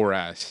of the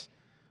 4S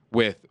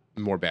with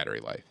more battery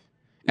life.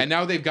 And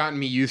now they've gotten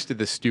me used to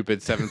the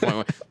stupid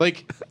 7.1.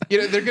 Like,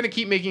 they're going to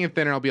keep making it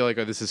thinner. I'll be like,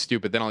 oh, this is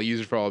stupid. Then I'll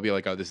use it for a while. I'll be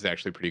like, oh, this is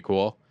actually pretty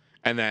cool.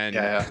 And then,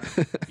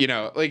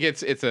 like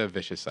it's a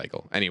vicious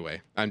cycle.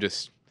 Anyway, I'm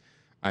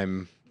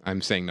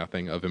saying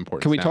nothing of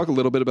importance. Can we talk a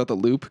little bit about the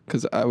loop?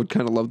 Because I would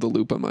kind of love the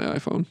loop on my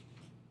iPhone.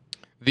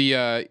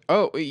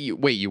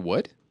 Wait, you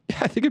would? Yeah,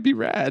 I think it'd be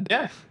rad.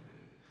 Yeah.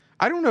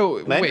 I don't know.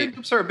 Landing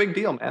loops are a big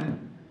deal,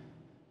 man.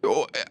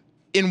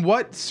 In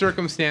what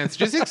circumstance?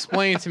 Just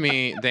explain to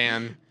me,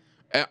 Dan,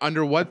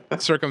 under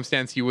what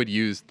circumstance you would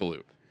use the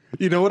loop.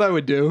 You know what I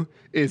would do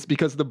is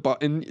because the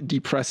button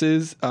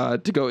depresses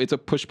to go, it's a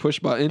push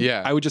button.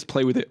 Yeah. I would just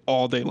play with it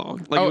all day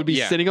long. Like it would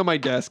be sitting on my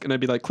desk and I'd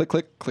be like, click,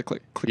 click, click,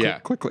 click,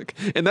 click, click, click.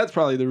 And that's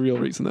probably the real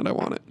reason that I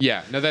want it.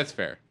 Yeah, no, that's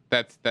fair.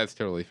 That's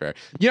totally fair.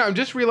 I'm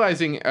just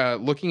realizing,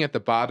 looking at the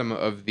bottom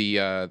of the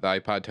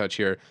iPod Touch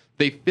here,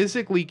 they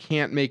physically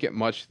can't make it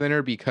much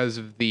thinner because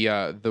of the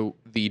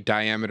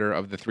diameter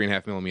of the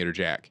 3.5 millimeter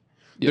jack.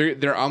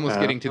 Yep. They're almost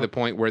getting to the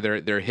point where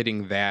they're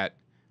hitting that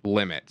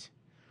limit.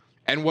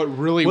 And what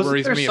really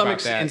worries me about that...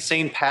 Wasn't there some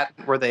insane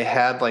patent where they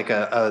had like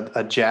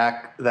a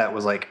jack that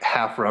was like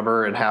half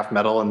rubber and half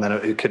metal, and then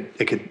it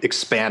could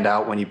expand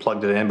out when you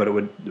plugged it in, but it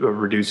would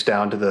reduce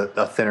down to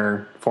a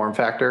thinner form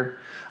factor?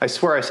 I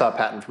swear I saw a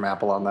patent from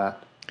Apple on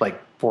that like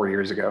 4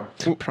 years ago.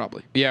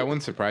 Probably. Yeah, it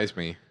wouldn't surprise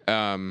me.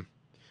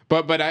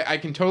 But I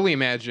can totally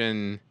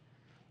imagine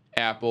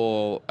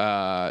Apple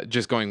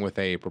just going with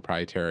a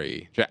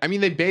proprietary jack. I mean,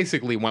 they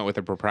basically went with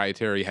a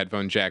proprietary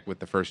headphone jack with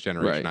the first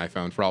generation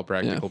iPhone for all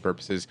practical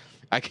purposes.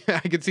 I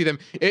could see them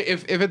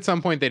if at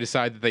some point they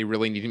decide that they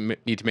really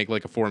need to make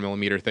like a 4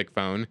 millimeter thick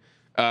phone.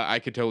 I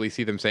could totally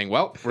see them saying,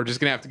 "Well, we're just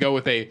gonna have to go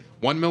with a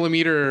 1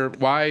 millimeter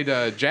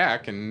wide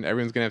jack, and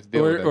everyone's gonna have to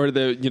deal with it." Or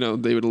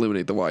they would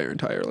eliminate the wire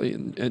entirely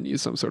and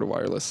use some sort of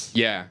wireless.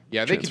 Yeah,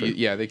 they could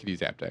use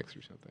aptX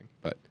or something,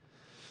 but.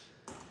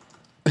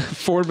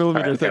 4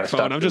 millimeter thick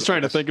phone. I'm just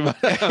trying to think about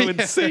how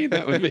insane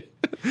that would be.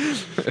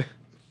 It's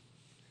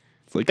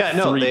like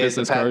three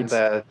business cards.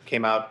 That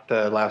came out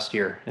last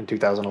year in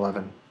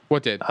 2011.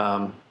 What did?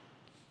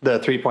 The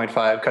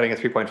 3.5, cutting a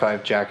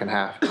 3.5 jack in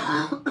half.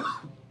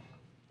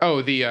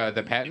 Oh,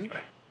 the patent?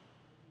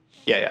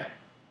 Yeah.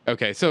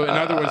 Okay, so in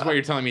other words, what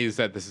you're telling me is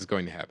that this is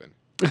going to happen.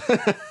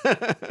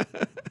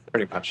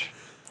 Pretty much.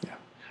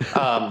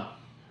 Yeah.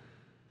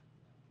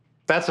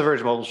 That's the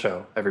Verge Mobile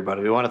Show,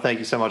 everybody. We want to thank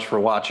you so much for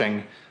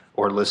watching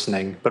or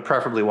listening, but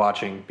preferably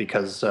watching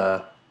because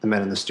the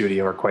men in the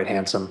studio are quite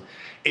handsome.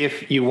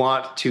 If you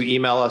want to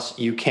email us,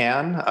 you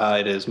can.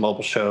 It is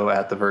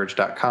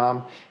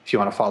mobileshow@theverge.com. If you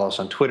want to follow us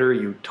on Twitter,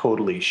 you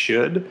totally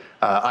should.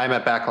 I'm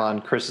at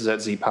Backlon, Chris is at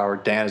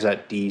ZPower, Dan is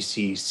at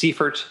DC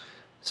Seifert,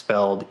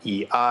 spelled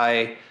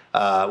EI.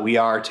 We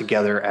are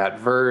together at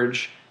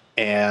Verge,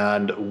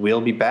 and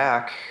we'll be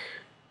back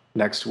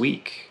next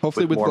week.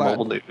 Hopefully with more Vlad.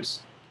 mobile news.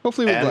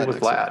 Hopefully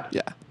with Vlad.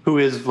 Yeah. Who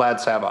is Vlad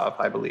Savov,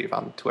 I believe,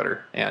 on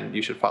Twitter. And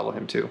you should follow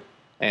him too.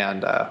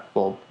 And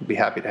we'll be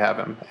happy to have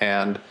him.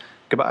 And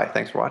goodbye.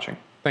 Thanks for watching.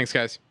 Thanks,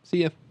 guys.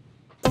 See ya.